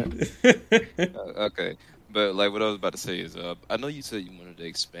not. okay. But like what I was about to say is, I know you said you wanted to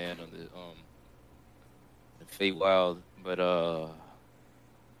expand on the Feywild, but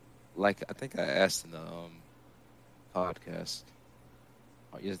like I think I asked in the podcast,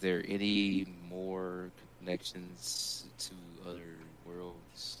 is there any more connections to other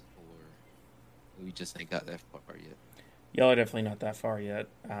worlds, or we just ain't got that far yet? Y'all are definitely not that far yet.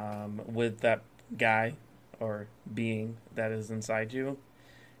 With that guy or being that is inside you,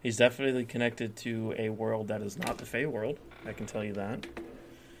 he's definitely connected to a world that is not the Fey world. I can tell you that.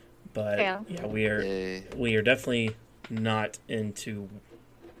 But yeah, we are definitely not into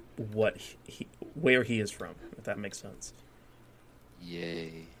where he is from, if that makes sense.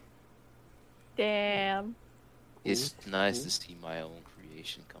 Yay! Damn. It's nice to see my own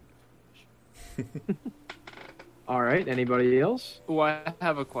creation come to fruition. All right, anybody else? Oh, I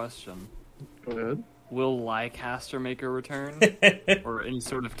have a question. Go ahead. Will Leicester make a return? Or any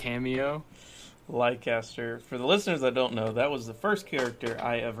sort of cameo? Leicester, for the listeners that don't know, that was the first character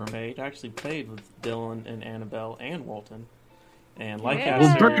I ever made. I actually played with Dylan and Annabelle and Walton. And Leicester...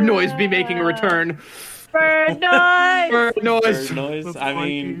 Will Bird Noise be making a return? Bird noise! Bird Noise! Bird Noise, I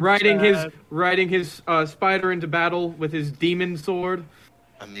mean... Riding his spider into battle with his demon sword.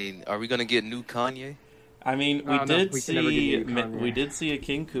 I mean, are we gonna get new Kanye? I mean, we can never get Kanye. we did see a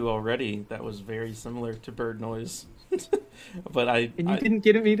Kinku already that was very similar to Bird Noise. But And you didn't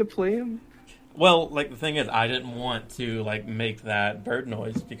get me to play him? Well, like, the thing is, I didn't want to, like, make that Bird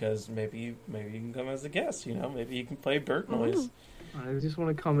Noise because maybe you can come as a guest, you know? Maybe you can play Bird Noise. I just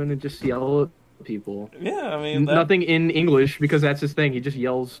want to come in and just yell at people. Yeah, I mean... Nothing in English, because that's his thing. He just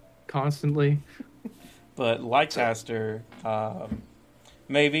yells constantly. But Leicester,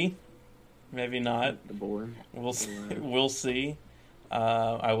 maybe not. We'll see.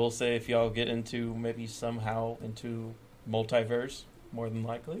 I will say if y'all get into maybe somehow into multiverse, more than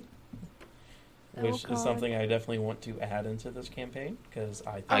likely, which is something I definitely want to add into this campaign because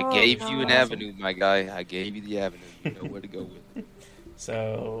I gave you an avenue, my guy. I gave you the avenue. You know where to go with it.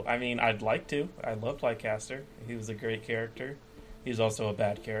 So I mean, I'd like to. I loved Leicester. He was a great character. He's also a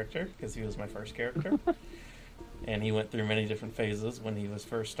bad character because he was my first character, and he went through many different phases when he was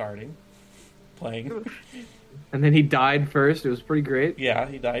first starting playing. And then he died first. It was pretty great. Yeah,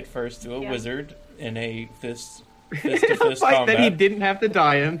 he died first to a wizard in a fist-to-fist fight combat. that he didn't have to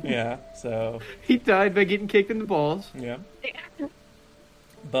die in. Yeah, so... He died by getting kicked in the balls. Yeah.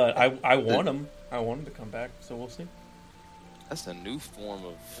 But I want him. I want him to come back, so we'll see. That's a new form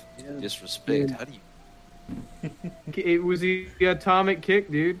of disrespect. How do you... It was the atomic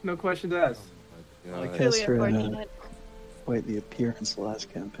kick, dude. No questions asked. Oh my God. Really Leicester had unfortunate. quite the appearance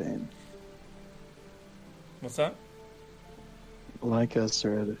last campaign. What's that?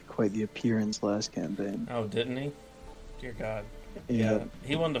 Leicester had quite the appearance last campaign. Oh, didn't he? Dear God. Yeah.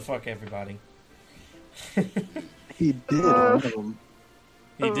 He wanted to fuck everybody. He did, one of them.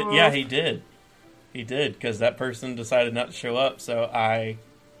 He did. Yeah, he did. He did, because that person decided not to show up, so I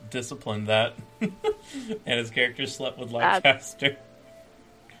disciplined that. And his character slept with Leicester.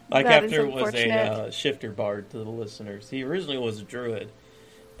 Leicester was a shifter bard to the listeners. He originally was a druid,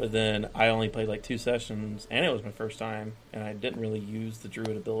 but then I only played like 2 sessions, and it was my first time, and I didn't really use the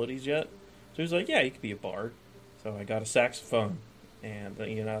druid abilities yet. So he was like, yeah, you could be a bard. So I got a saxophone, and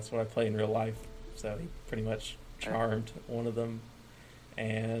that's what I play in real life. So he pretty much charmed one of them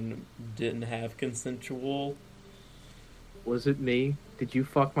and didn't have consensual. Was it me? Did you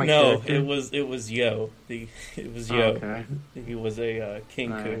fuck my No, character? it was Yo. It was Yo. Okay. He was a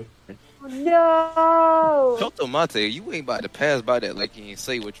Kinku. No! Shoto Mate, you ain't about to pass by that like you ain't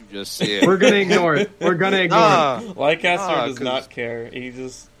say what you just said. We're gonna ignore it. We're gonna ignore it. Leicester does 'cause- not care. He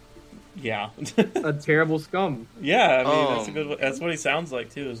just, yeah. A terrible scum. Yeah, I mean, that's a good. That's what he sounds like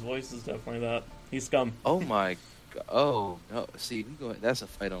too. His voice is definitely that. He's scum. Oh my God. Oh, no. See, that's a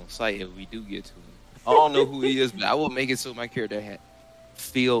fight on sight if we do get to him. I don't know who he is, but I will make it so my character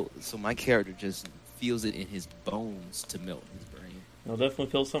just feels it in his bones to melt his brain. He'll definitely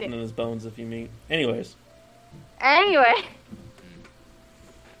feel something in his bones if you meet. Anyways. Anyway.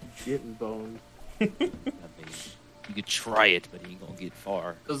 Getting boned. I mean, you could try it, but you ain't gonna get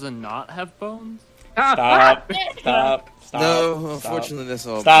far. Does it not have bones? Stop. Stop. Stop. No, Stop. unfortunately, that's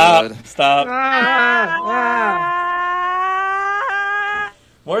all Stop. blood. Stop. Ah!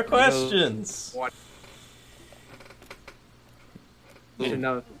 More questions. What? Ooh.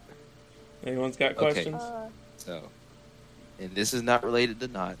 No. Anyone's got Okay. questions? So, and this is not related to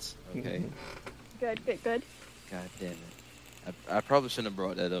knots, okay? Good. God damn it. I probably shouldn't have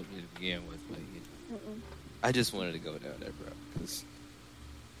brought that up to begin with, but I just wanted to go down there, bro, because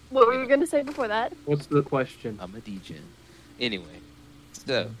What were you gonna say before that? What's the question? I'm a DJ. Anyway,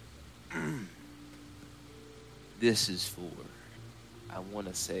 so, this is for, I want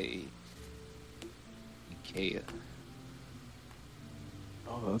to say, IKEA.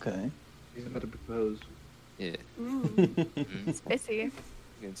 Oh, okay. He's about to propose. Yeah. Mm. Spicy.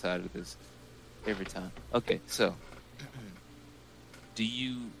 Getting tired of this every time. Okay, so do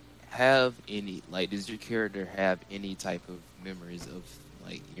you have any, like, does your character have any type of memories of,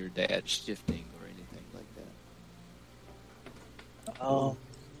 like, your dad shifting or anything like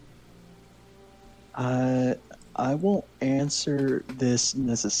that? I won't answer this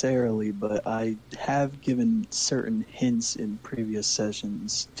necessarily, but I have given certain hints in previous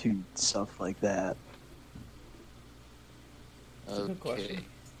sessions to stuff like that. That's a good question.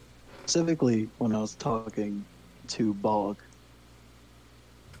 Specifically when I was talking to Bog.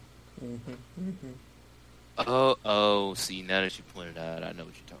 Oh, see, now that you pointed out, I know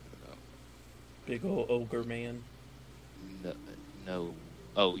what you're talking about. Big old ogre man. No.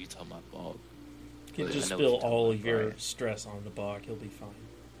 Oh, you talking about Bog. You can I just know spill what you're all talking of your about. stress on the bog. He'll be fine.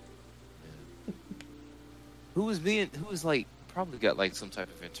 Who was like, probably got, like, some type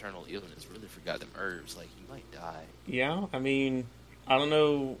of internal illness, really forgot them herbs, like, you might die. Yeah, I mean, I don't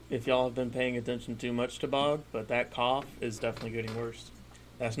know if y'all have been paying attention too much to Bog, but that cough is definitely getting worse.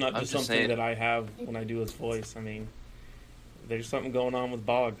 That's not I'm just just something saying. that I have when I do his voice. I mean, there's something going on with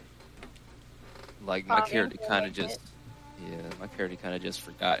Bog. Like, my Oh, character yeah, kind I of just, my character kind of just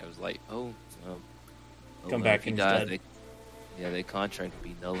forgot. It was like, well, Come well, back if he and dies, dead. their contract would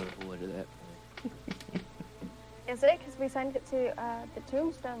be null and void at that point. Is it because we signed it to the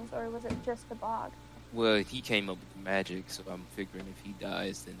tombstones, or was it just the bog? Well, he came up with the magic, so I'm figuring if he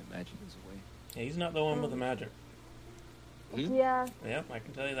dies, then the magic is away. Yeah, he's not the one with the magic. Hmm? Yeah. Yep, I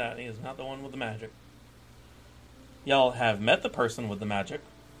can tell you that. He is not the one with the magic. Y'all have met the person with the magic.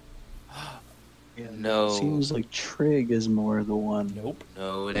 No. Seems like Trig is more the one. Nope.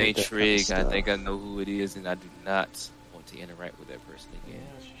 No, it Like ain't that kind of Trig. I stuff. think I know who it is, and I do not want to interact with that person Yeah, again.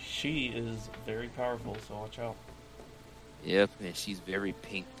 she is very powerful, so watch out. Yep, and she's very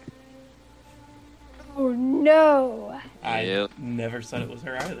pink. Oh no! I Yep. never said it was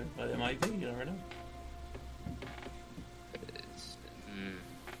her either, but it might be. You never know. Mm,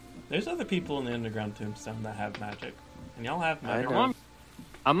 There's other people in the underground tombstone that have magic, and y'all have I magic. know.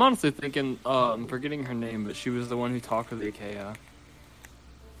 I'm honestly thinking, I'm forgetting her name, but she was the one who talked to the IKEA.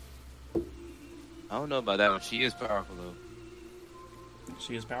 I don't know about that one. She is powerful, though.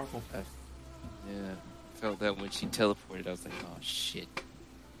 She is powerful. Yeah, felt that when she teleported. I was like, oh shit.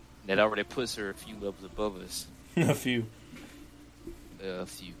 That already puts her a few levels above us. A few. A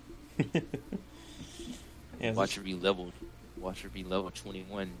few. Yeah, Watch her be leveled. Watch her be level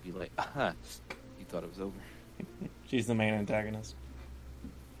 21 and be like, aha, you thought it was over. she's the main antagonist.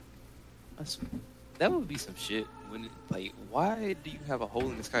 That would be some shit. When like, why do you have a hole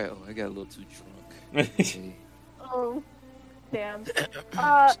in the sky? Oh, I got a little too drunk. Okay. Oh, damn.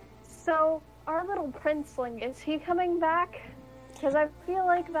 So our little princeling, is he coming back? Because I feel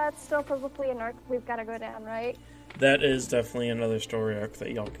like that's still probably an arc we've got to go down, right? That is definitely another story arc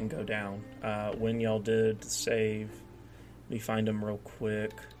that y'all can go down. When y'all did save, we find him real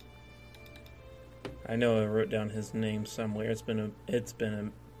quick. I know I wrote down his name somewhere. It's been a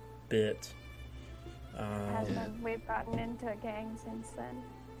bit. We've gotten into a gang since then.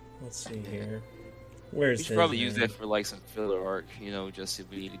 Let's see here. Where's We his should probably use name? that for like some filler arc, just if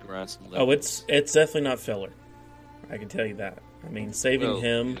we need to grind some levels. Oh, it's definitely not filler. I can tell you that. I mean, saving Well,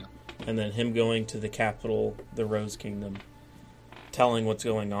 him, yeah. and then him going to the capital, the Rose Kingdom, telling what's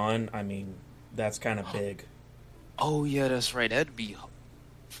going on. I mean, that's kind of big. Oh yeah, that's right. That'd be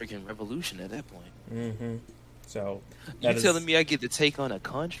freaking revolution at that point. Mm-hmm. So You telling me I get to take on a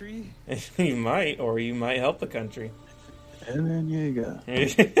country? you might, or you might help the country. And then you go.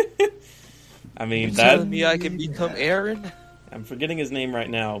 I mean, You that telling me I can become Aaron? I'm forgetting his name right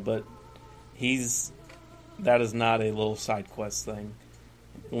now, but that is not a little side quest thing.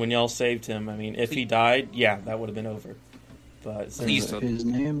 when y'all saved him, I mean, if he died, yeah, that would have been over. But Please since, don't. His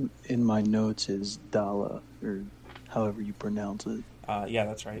name in my notes is Dala, or however you pronounce it. yeah,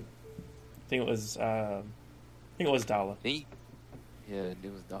 that's right. I think it was Dala. Yeah,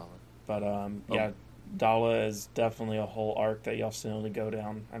 it was Dollar. But yeah, Dala is definitely a whole arc that y'all still need to go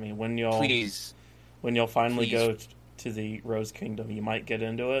down. I mean, when y'all finally Please. go to the Rose Kingdom, you might get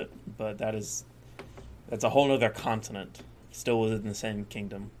into it, but that's a whole other continent, still within the same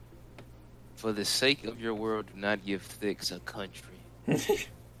kingdom. For the sake of your world, do not give Styx a country.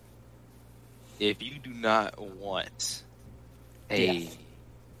 If you do not want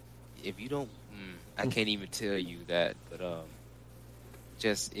if you don't, I can't even tell you that, but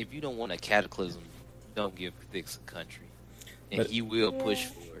just if you don't want a cataclysm, don't give Styx a country, and he will push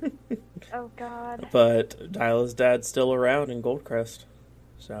for it. Oh God. But Dyla's dad's still around in Goldcrest,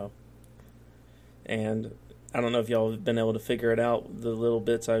 so. And I don't know if y'all have been able to figure it out, the little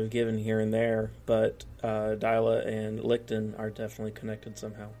bits I've given here and there, but Dyla and Licton are definitely connected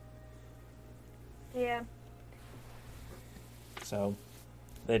somehow. Yeah. So,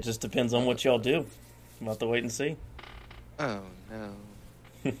 it just depends on what y'all do. We'll have to wait and see. Oh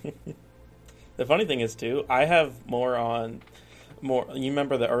no! The funny thing is, too, I have more. You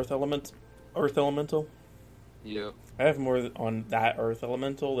remember the Earth Elemental? Yep. I have more on that Earth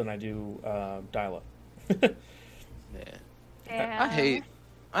Elemental than I do Dyla. Man, Yeah.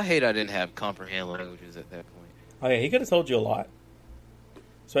 I hate I didn't have comprehend languages at that point. Oh yeah, he could have told you a lot,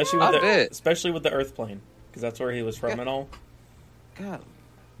 especially with the Earth plane, because that's where he was from and all. God,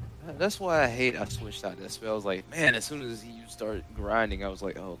 that's why I switched out that spell. I was like, man, as soon as you start grinding, I was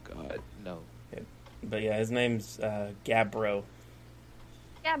like, oh God, no. But yeah, his name's Gabbro.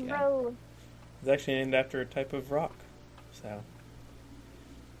 Yeah, bro. It's actually named after a type of rock. So,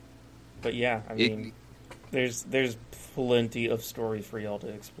 but yeah, I mean, there's plenty of story for y'all to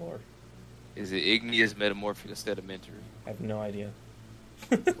explore. Is it igneous, metamorphic, sedimentary, I have no idea.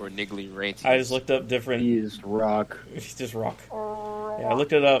 or niggly ranty? I just looked up different. He is rock. It's just rock. Yeah, I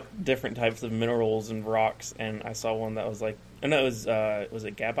looked it up, different types of minerals and rocks, and I saw one that was like, and it was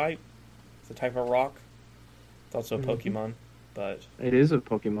it Gabite? It's a type of rock. It's also a Pokemon, but It is a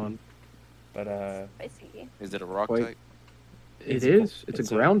Pokemon. I see. Is it a rock Wait. type? It's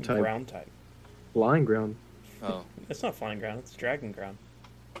a ground type. Ground type. Flying ground. Oh, It's not flying ground. It's dragon ground.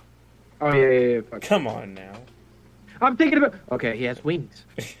 Oh yeah. Fuck. Come on now. I'm thinking about. Okay, he has wings.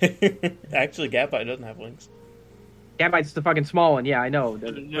 Actually, Gabite doesn't have wings. Gabite's the fucking small one. Yeah, I know. The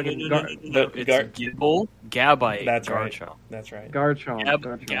fucking It's Gar- Gibble, Gabite, That's right. Garchomp. That's right.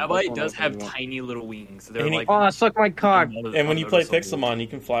 Garchomp. Gabite does have tiny little wings. They're And he- like, Oh, suck my cock. And when you play unnoticeable. Pixelmon, you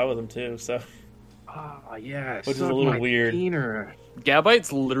can fly with them too. So Oh yeah. Which is suck a little my weird. Wiener.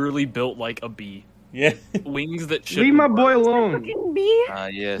 Gabite's literally built like a bee. yeah. Wings that should Leave my boy alone. Fucking bee.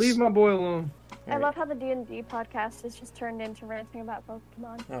 yes. Leave my boy alone. I love how the D&D podcast has just turned into ranting about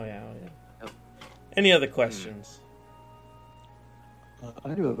Pokemon. Oh yeah. Oh. Any other questions?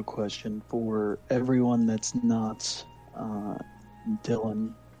 I do have a question for everyone that's not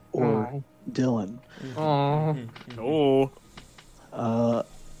Dylan or Dylan. Oh. Oh,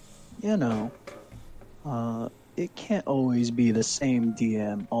 It can't always be the same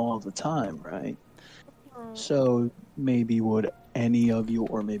DM all the time, right? So maybe would any of you,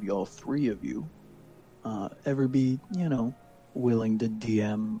 or maybe all three of you, ever be, willing to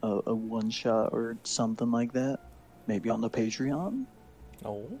DM a one shot or something like that? Maybe on the Patreon?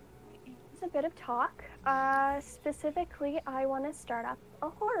 Oh. It's a bit of talk. Specifically, I want to start up a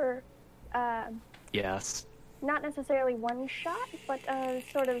horror. yes. Not necessarily one shot, but a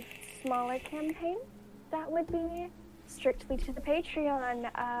sort of smaller campaign that would be strictly to the Patreon.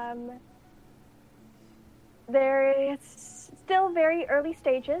 There is still very early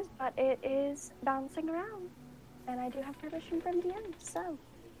stages, but it is bouncing around. And I do have permission from DM, so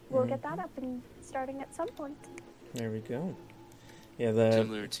we'll get that up and starting at some point. There we go. Yeah,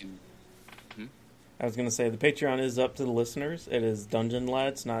 Similar to. I was gonna say the Patreon is up to the listeners. It is Dungeon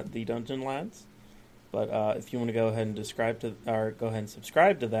Lads, not the Dungeon Lads. But if you want to go ahead and subscribe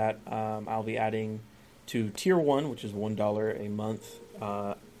to that, I'll be adding to Tier 1, which is $1 a month,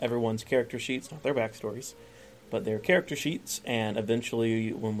 everyone's character sheets, not their backstories, but their character sheets, and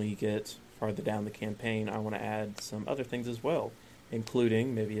eventually when we get farther down the campaign, I want to add some other things as well,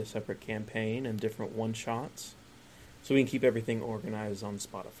 including maybe a separate campaign and different one-shots, so we can keep everything organized on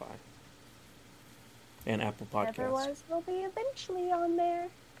Spotify and Apple Podcasts. Everyone's will be eventually on there.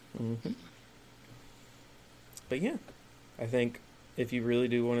 Mm-hmm. But yeah, I think if you really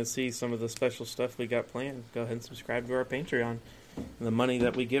do want to see some of the special stuff we got planned, go ahead and subscribe to our Patreon. And the money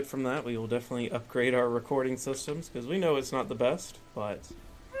that we get from that, we will definitely upgrade our recording systems, because we know it's not the best, but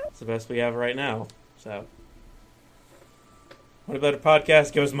It's the best we have right now. So, what about a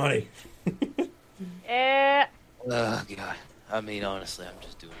podcast? Give us money. Yeah. Oh god. I mean, honestly, I'm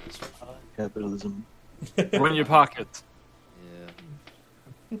just doing this for fun. Capitalism. Run your pockets.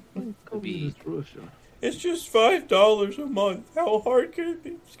 Yeah. Could be. It's just $5 a month. How hard can it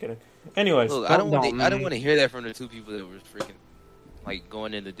be? Just kidding. Anyways, Look, Don't I don't want to hear that from the two people that were freaking like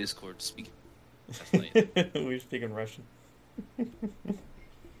going into Discord speaking. That's like, we're speaking Russian. like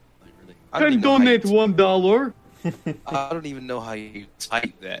really. I don't even know how you- $1. I don't even know how you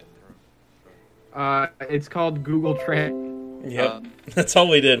type that. It's called Google Translate. Yep, that's all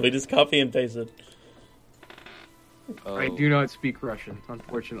we did. We just copy and pasted. Oh, I do not speak Russian,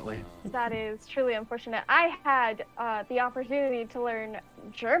 unfortunately. That is truly unfortunate. I had the opportunity to learn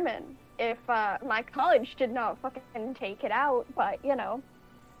German if my college did not fucking take it out, but you know.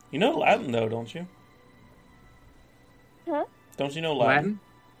 You know Latin, though, don't you? Huh? Don't you know Latin?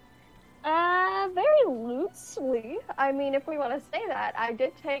 Very loosely. I mean, if we want to say that, I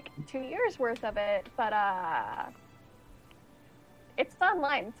did take 2 years worth of it, but it's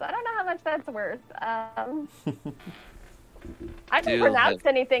online, so I don't know how much that's worth. I can Dude, pronounce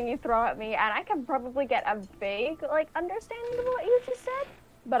anything you throw at me, and I can probably get a vague like understanding of what you just said,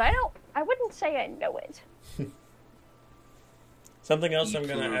 but I wouldn't say I know it. Something else I'm E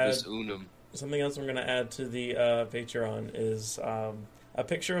gonna add. pluribus unum. Something else I'm gonna add to the Patreon is a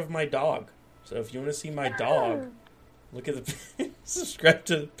picture of my dog. So if you want to see my dog, look at the subscribe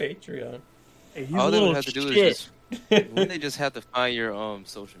to the Patreon. Hey, he's All a they little would have to do shit. is just wouldn't they just have to find your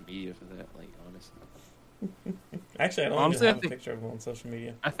social media for that? Like honestly, Actually, I don't Honestly, even I have a think- picture of him on social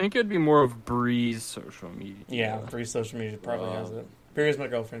media. I think it'd be more of Bree's social media. Yeah, Bree social media probably has it. Bree is my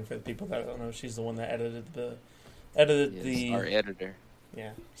girlfriend. For the people that don't know, she's the one that edited yes, our editor.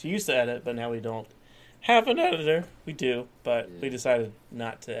 Yeah, she used to edit, but now we don't have an editor. We do, but we decided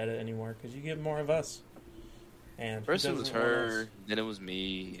not to edit anymore because you get more of us. And First who it was doesn't want her, us? then it was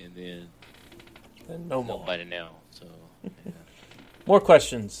me, and then Then no more. nobody now. So, yeah. More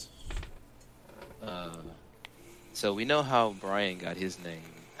questions. So we know how Brian got his name.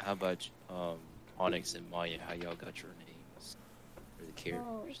 How about Onyx and Maya? How y'all got your names for the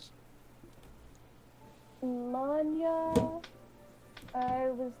characters? Manya. I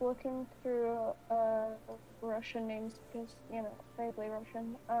was looking through Russian names because, you know, vaguely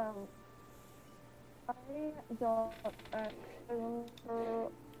Russian. I don't actually remember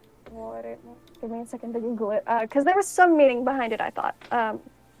what it was. Give me a second to Google it. Because there was some meaning behind it, I thought.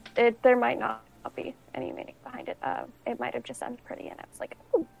 There might not be any meaning behind it. It might have just sounded pretty, and I was like,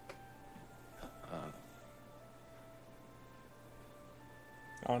 ooh.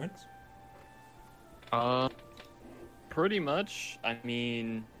 Onyx? Pretty much. I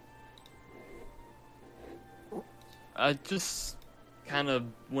mean, I just kind of,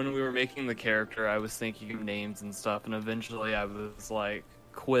 when we were making the character, I was thinking of names and stuff, and eventually I was like,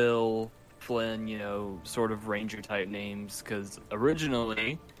 Quill, Flynn, you know, sort of ranger type names, because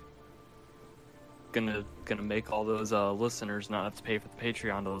originally, gonna make all those listeners not have to pay for the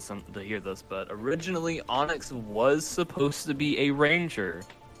Patreon to hear this, but originally Onyx was supposed to be a ranger.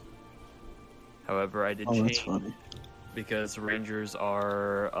 However, I did Oh, that's change funny. because rangers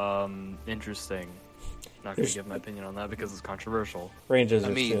are interesting. Not gonna give my opinion on that because it's controversial. Rangers I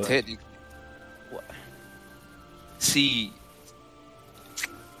are mean, shit. technically, see,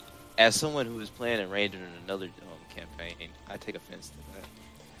 as someone who is playing a ranger in another campaign, I take offense to that.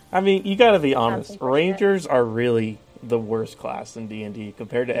 I mean, you gotta be honest. unfortunate. Rangers are really the worst class in D&D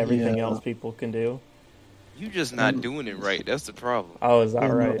compared to everything Yeah. else people can do. You just not doing it right. That's the problem. Oh, is that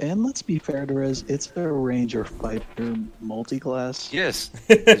And, right? and let's be fair to Rez, it's a ranger fighter multi-class. Yes,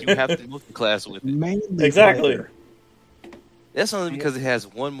 you have to multi-class with it. Mainly Exactly. fighter. That's only because it has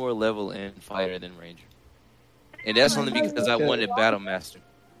one more level in fighter than ranger, and that's only because I wanted battle master.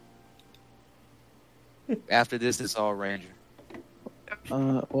 After this, it's all ranger.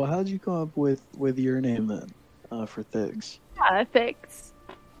 Well, how'd you come up with your name then, for Thigs? Thanks.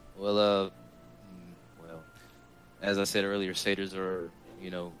 Well, as I said earlier, satyrs are,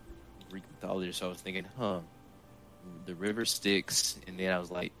 Greek mythology, so I was thinking, the river Styx, and then I was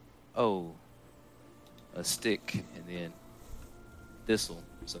like, oh, a stick, and then thistle,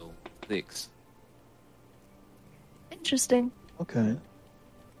 so Styx. Interesting. Okay.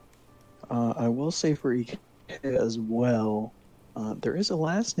 I will say for EK as well, there is a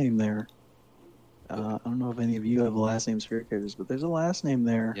last name there. I don't know if any of you have last names for your characters, but there's a last name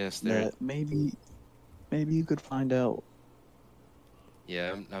there Yes, there that maybe you could find out.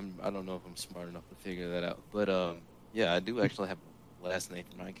 Yeah, I don't know if I'm smart enough to figure that out, but yeah, I do actually have a last name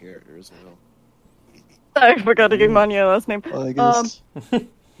for my character as well. I forgot to give Manya a last name. Well, I guess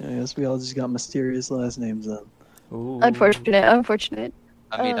I guess we all just got mysterious last names then. Ooh. Unfortunate.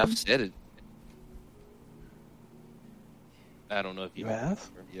 I mean, Um, I've said it. I don't know if You have?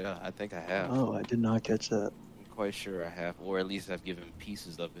 Yeah, I think I have. Oh, I did not catch that. I'm quite sure I have, or at least I've given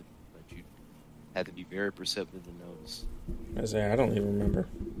pieces of it. But you had to be very perceptive to notice. I don't even remember.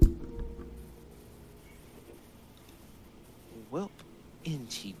 Well,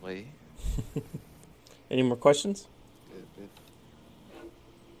 anyway. Any more questions?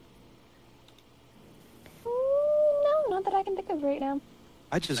 No, not that I can think of right now.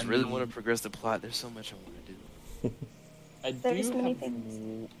 I just really want to progress the plot. There's so much I want to do. There's many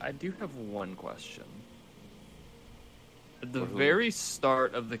things. I do have one question. At the For who? very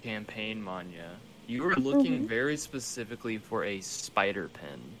start of the campaign, Manya, you were looking very specifically for a spider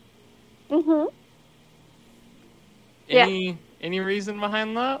pin. Mm-hmm. Any reason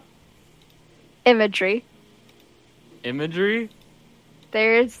behind that? Imagery. Imagery?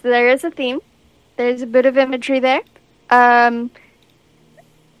 There is a theme. There's a bit of imagery there. I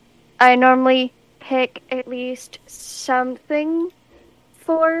normally pick at least something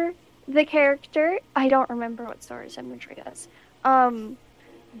for the character. I don't remember what Sora's imagery is. But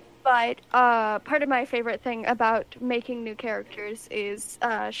part of my favorite thing about making new characters is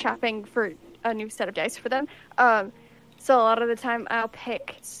shopping for a new set of dice for them. So a lot of the time I'll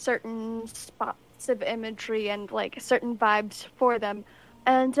pick certain spots of imagery and like certain vibes for them.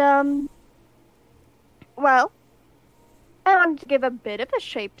 And well, I wanted to give a bit of a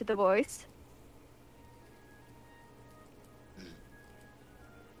shape to the voice.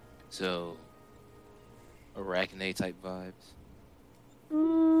 So, Arachne type vibes.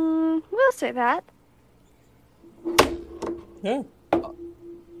 We'll say that. Yeah.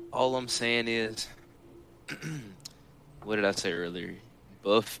 All I'm saying is, what did I say earlier?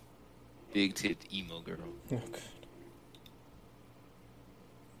 Buff, big-tipped emo girl. Oh, God.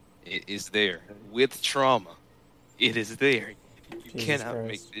 It is there. With trauma. It is there. You Jesus cannot Christ.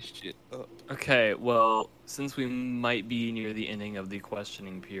 make this shit up. Okay, well, since we might be near the ending of the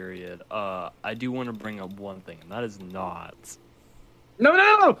questioning period, I do want to bring up one thing, and that is not...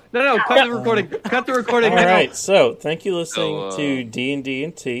 No! Cut the recording. Cut the recording. All right, so thank you listening So, to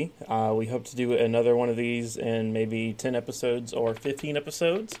D&D. We hope to do another one of these in maybe 10 episodes or 15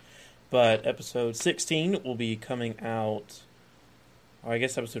 episodes. But episode 16 will be coming out, or I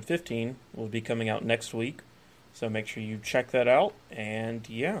guess episode 15 will be coming out next week. So make sure you check that out. And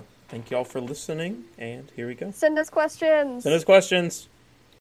yeah, thank you all for listening. And here we go. Send us questions. Send us questions.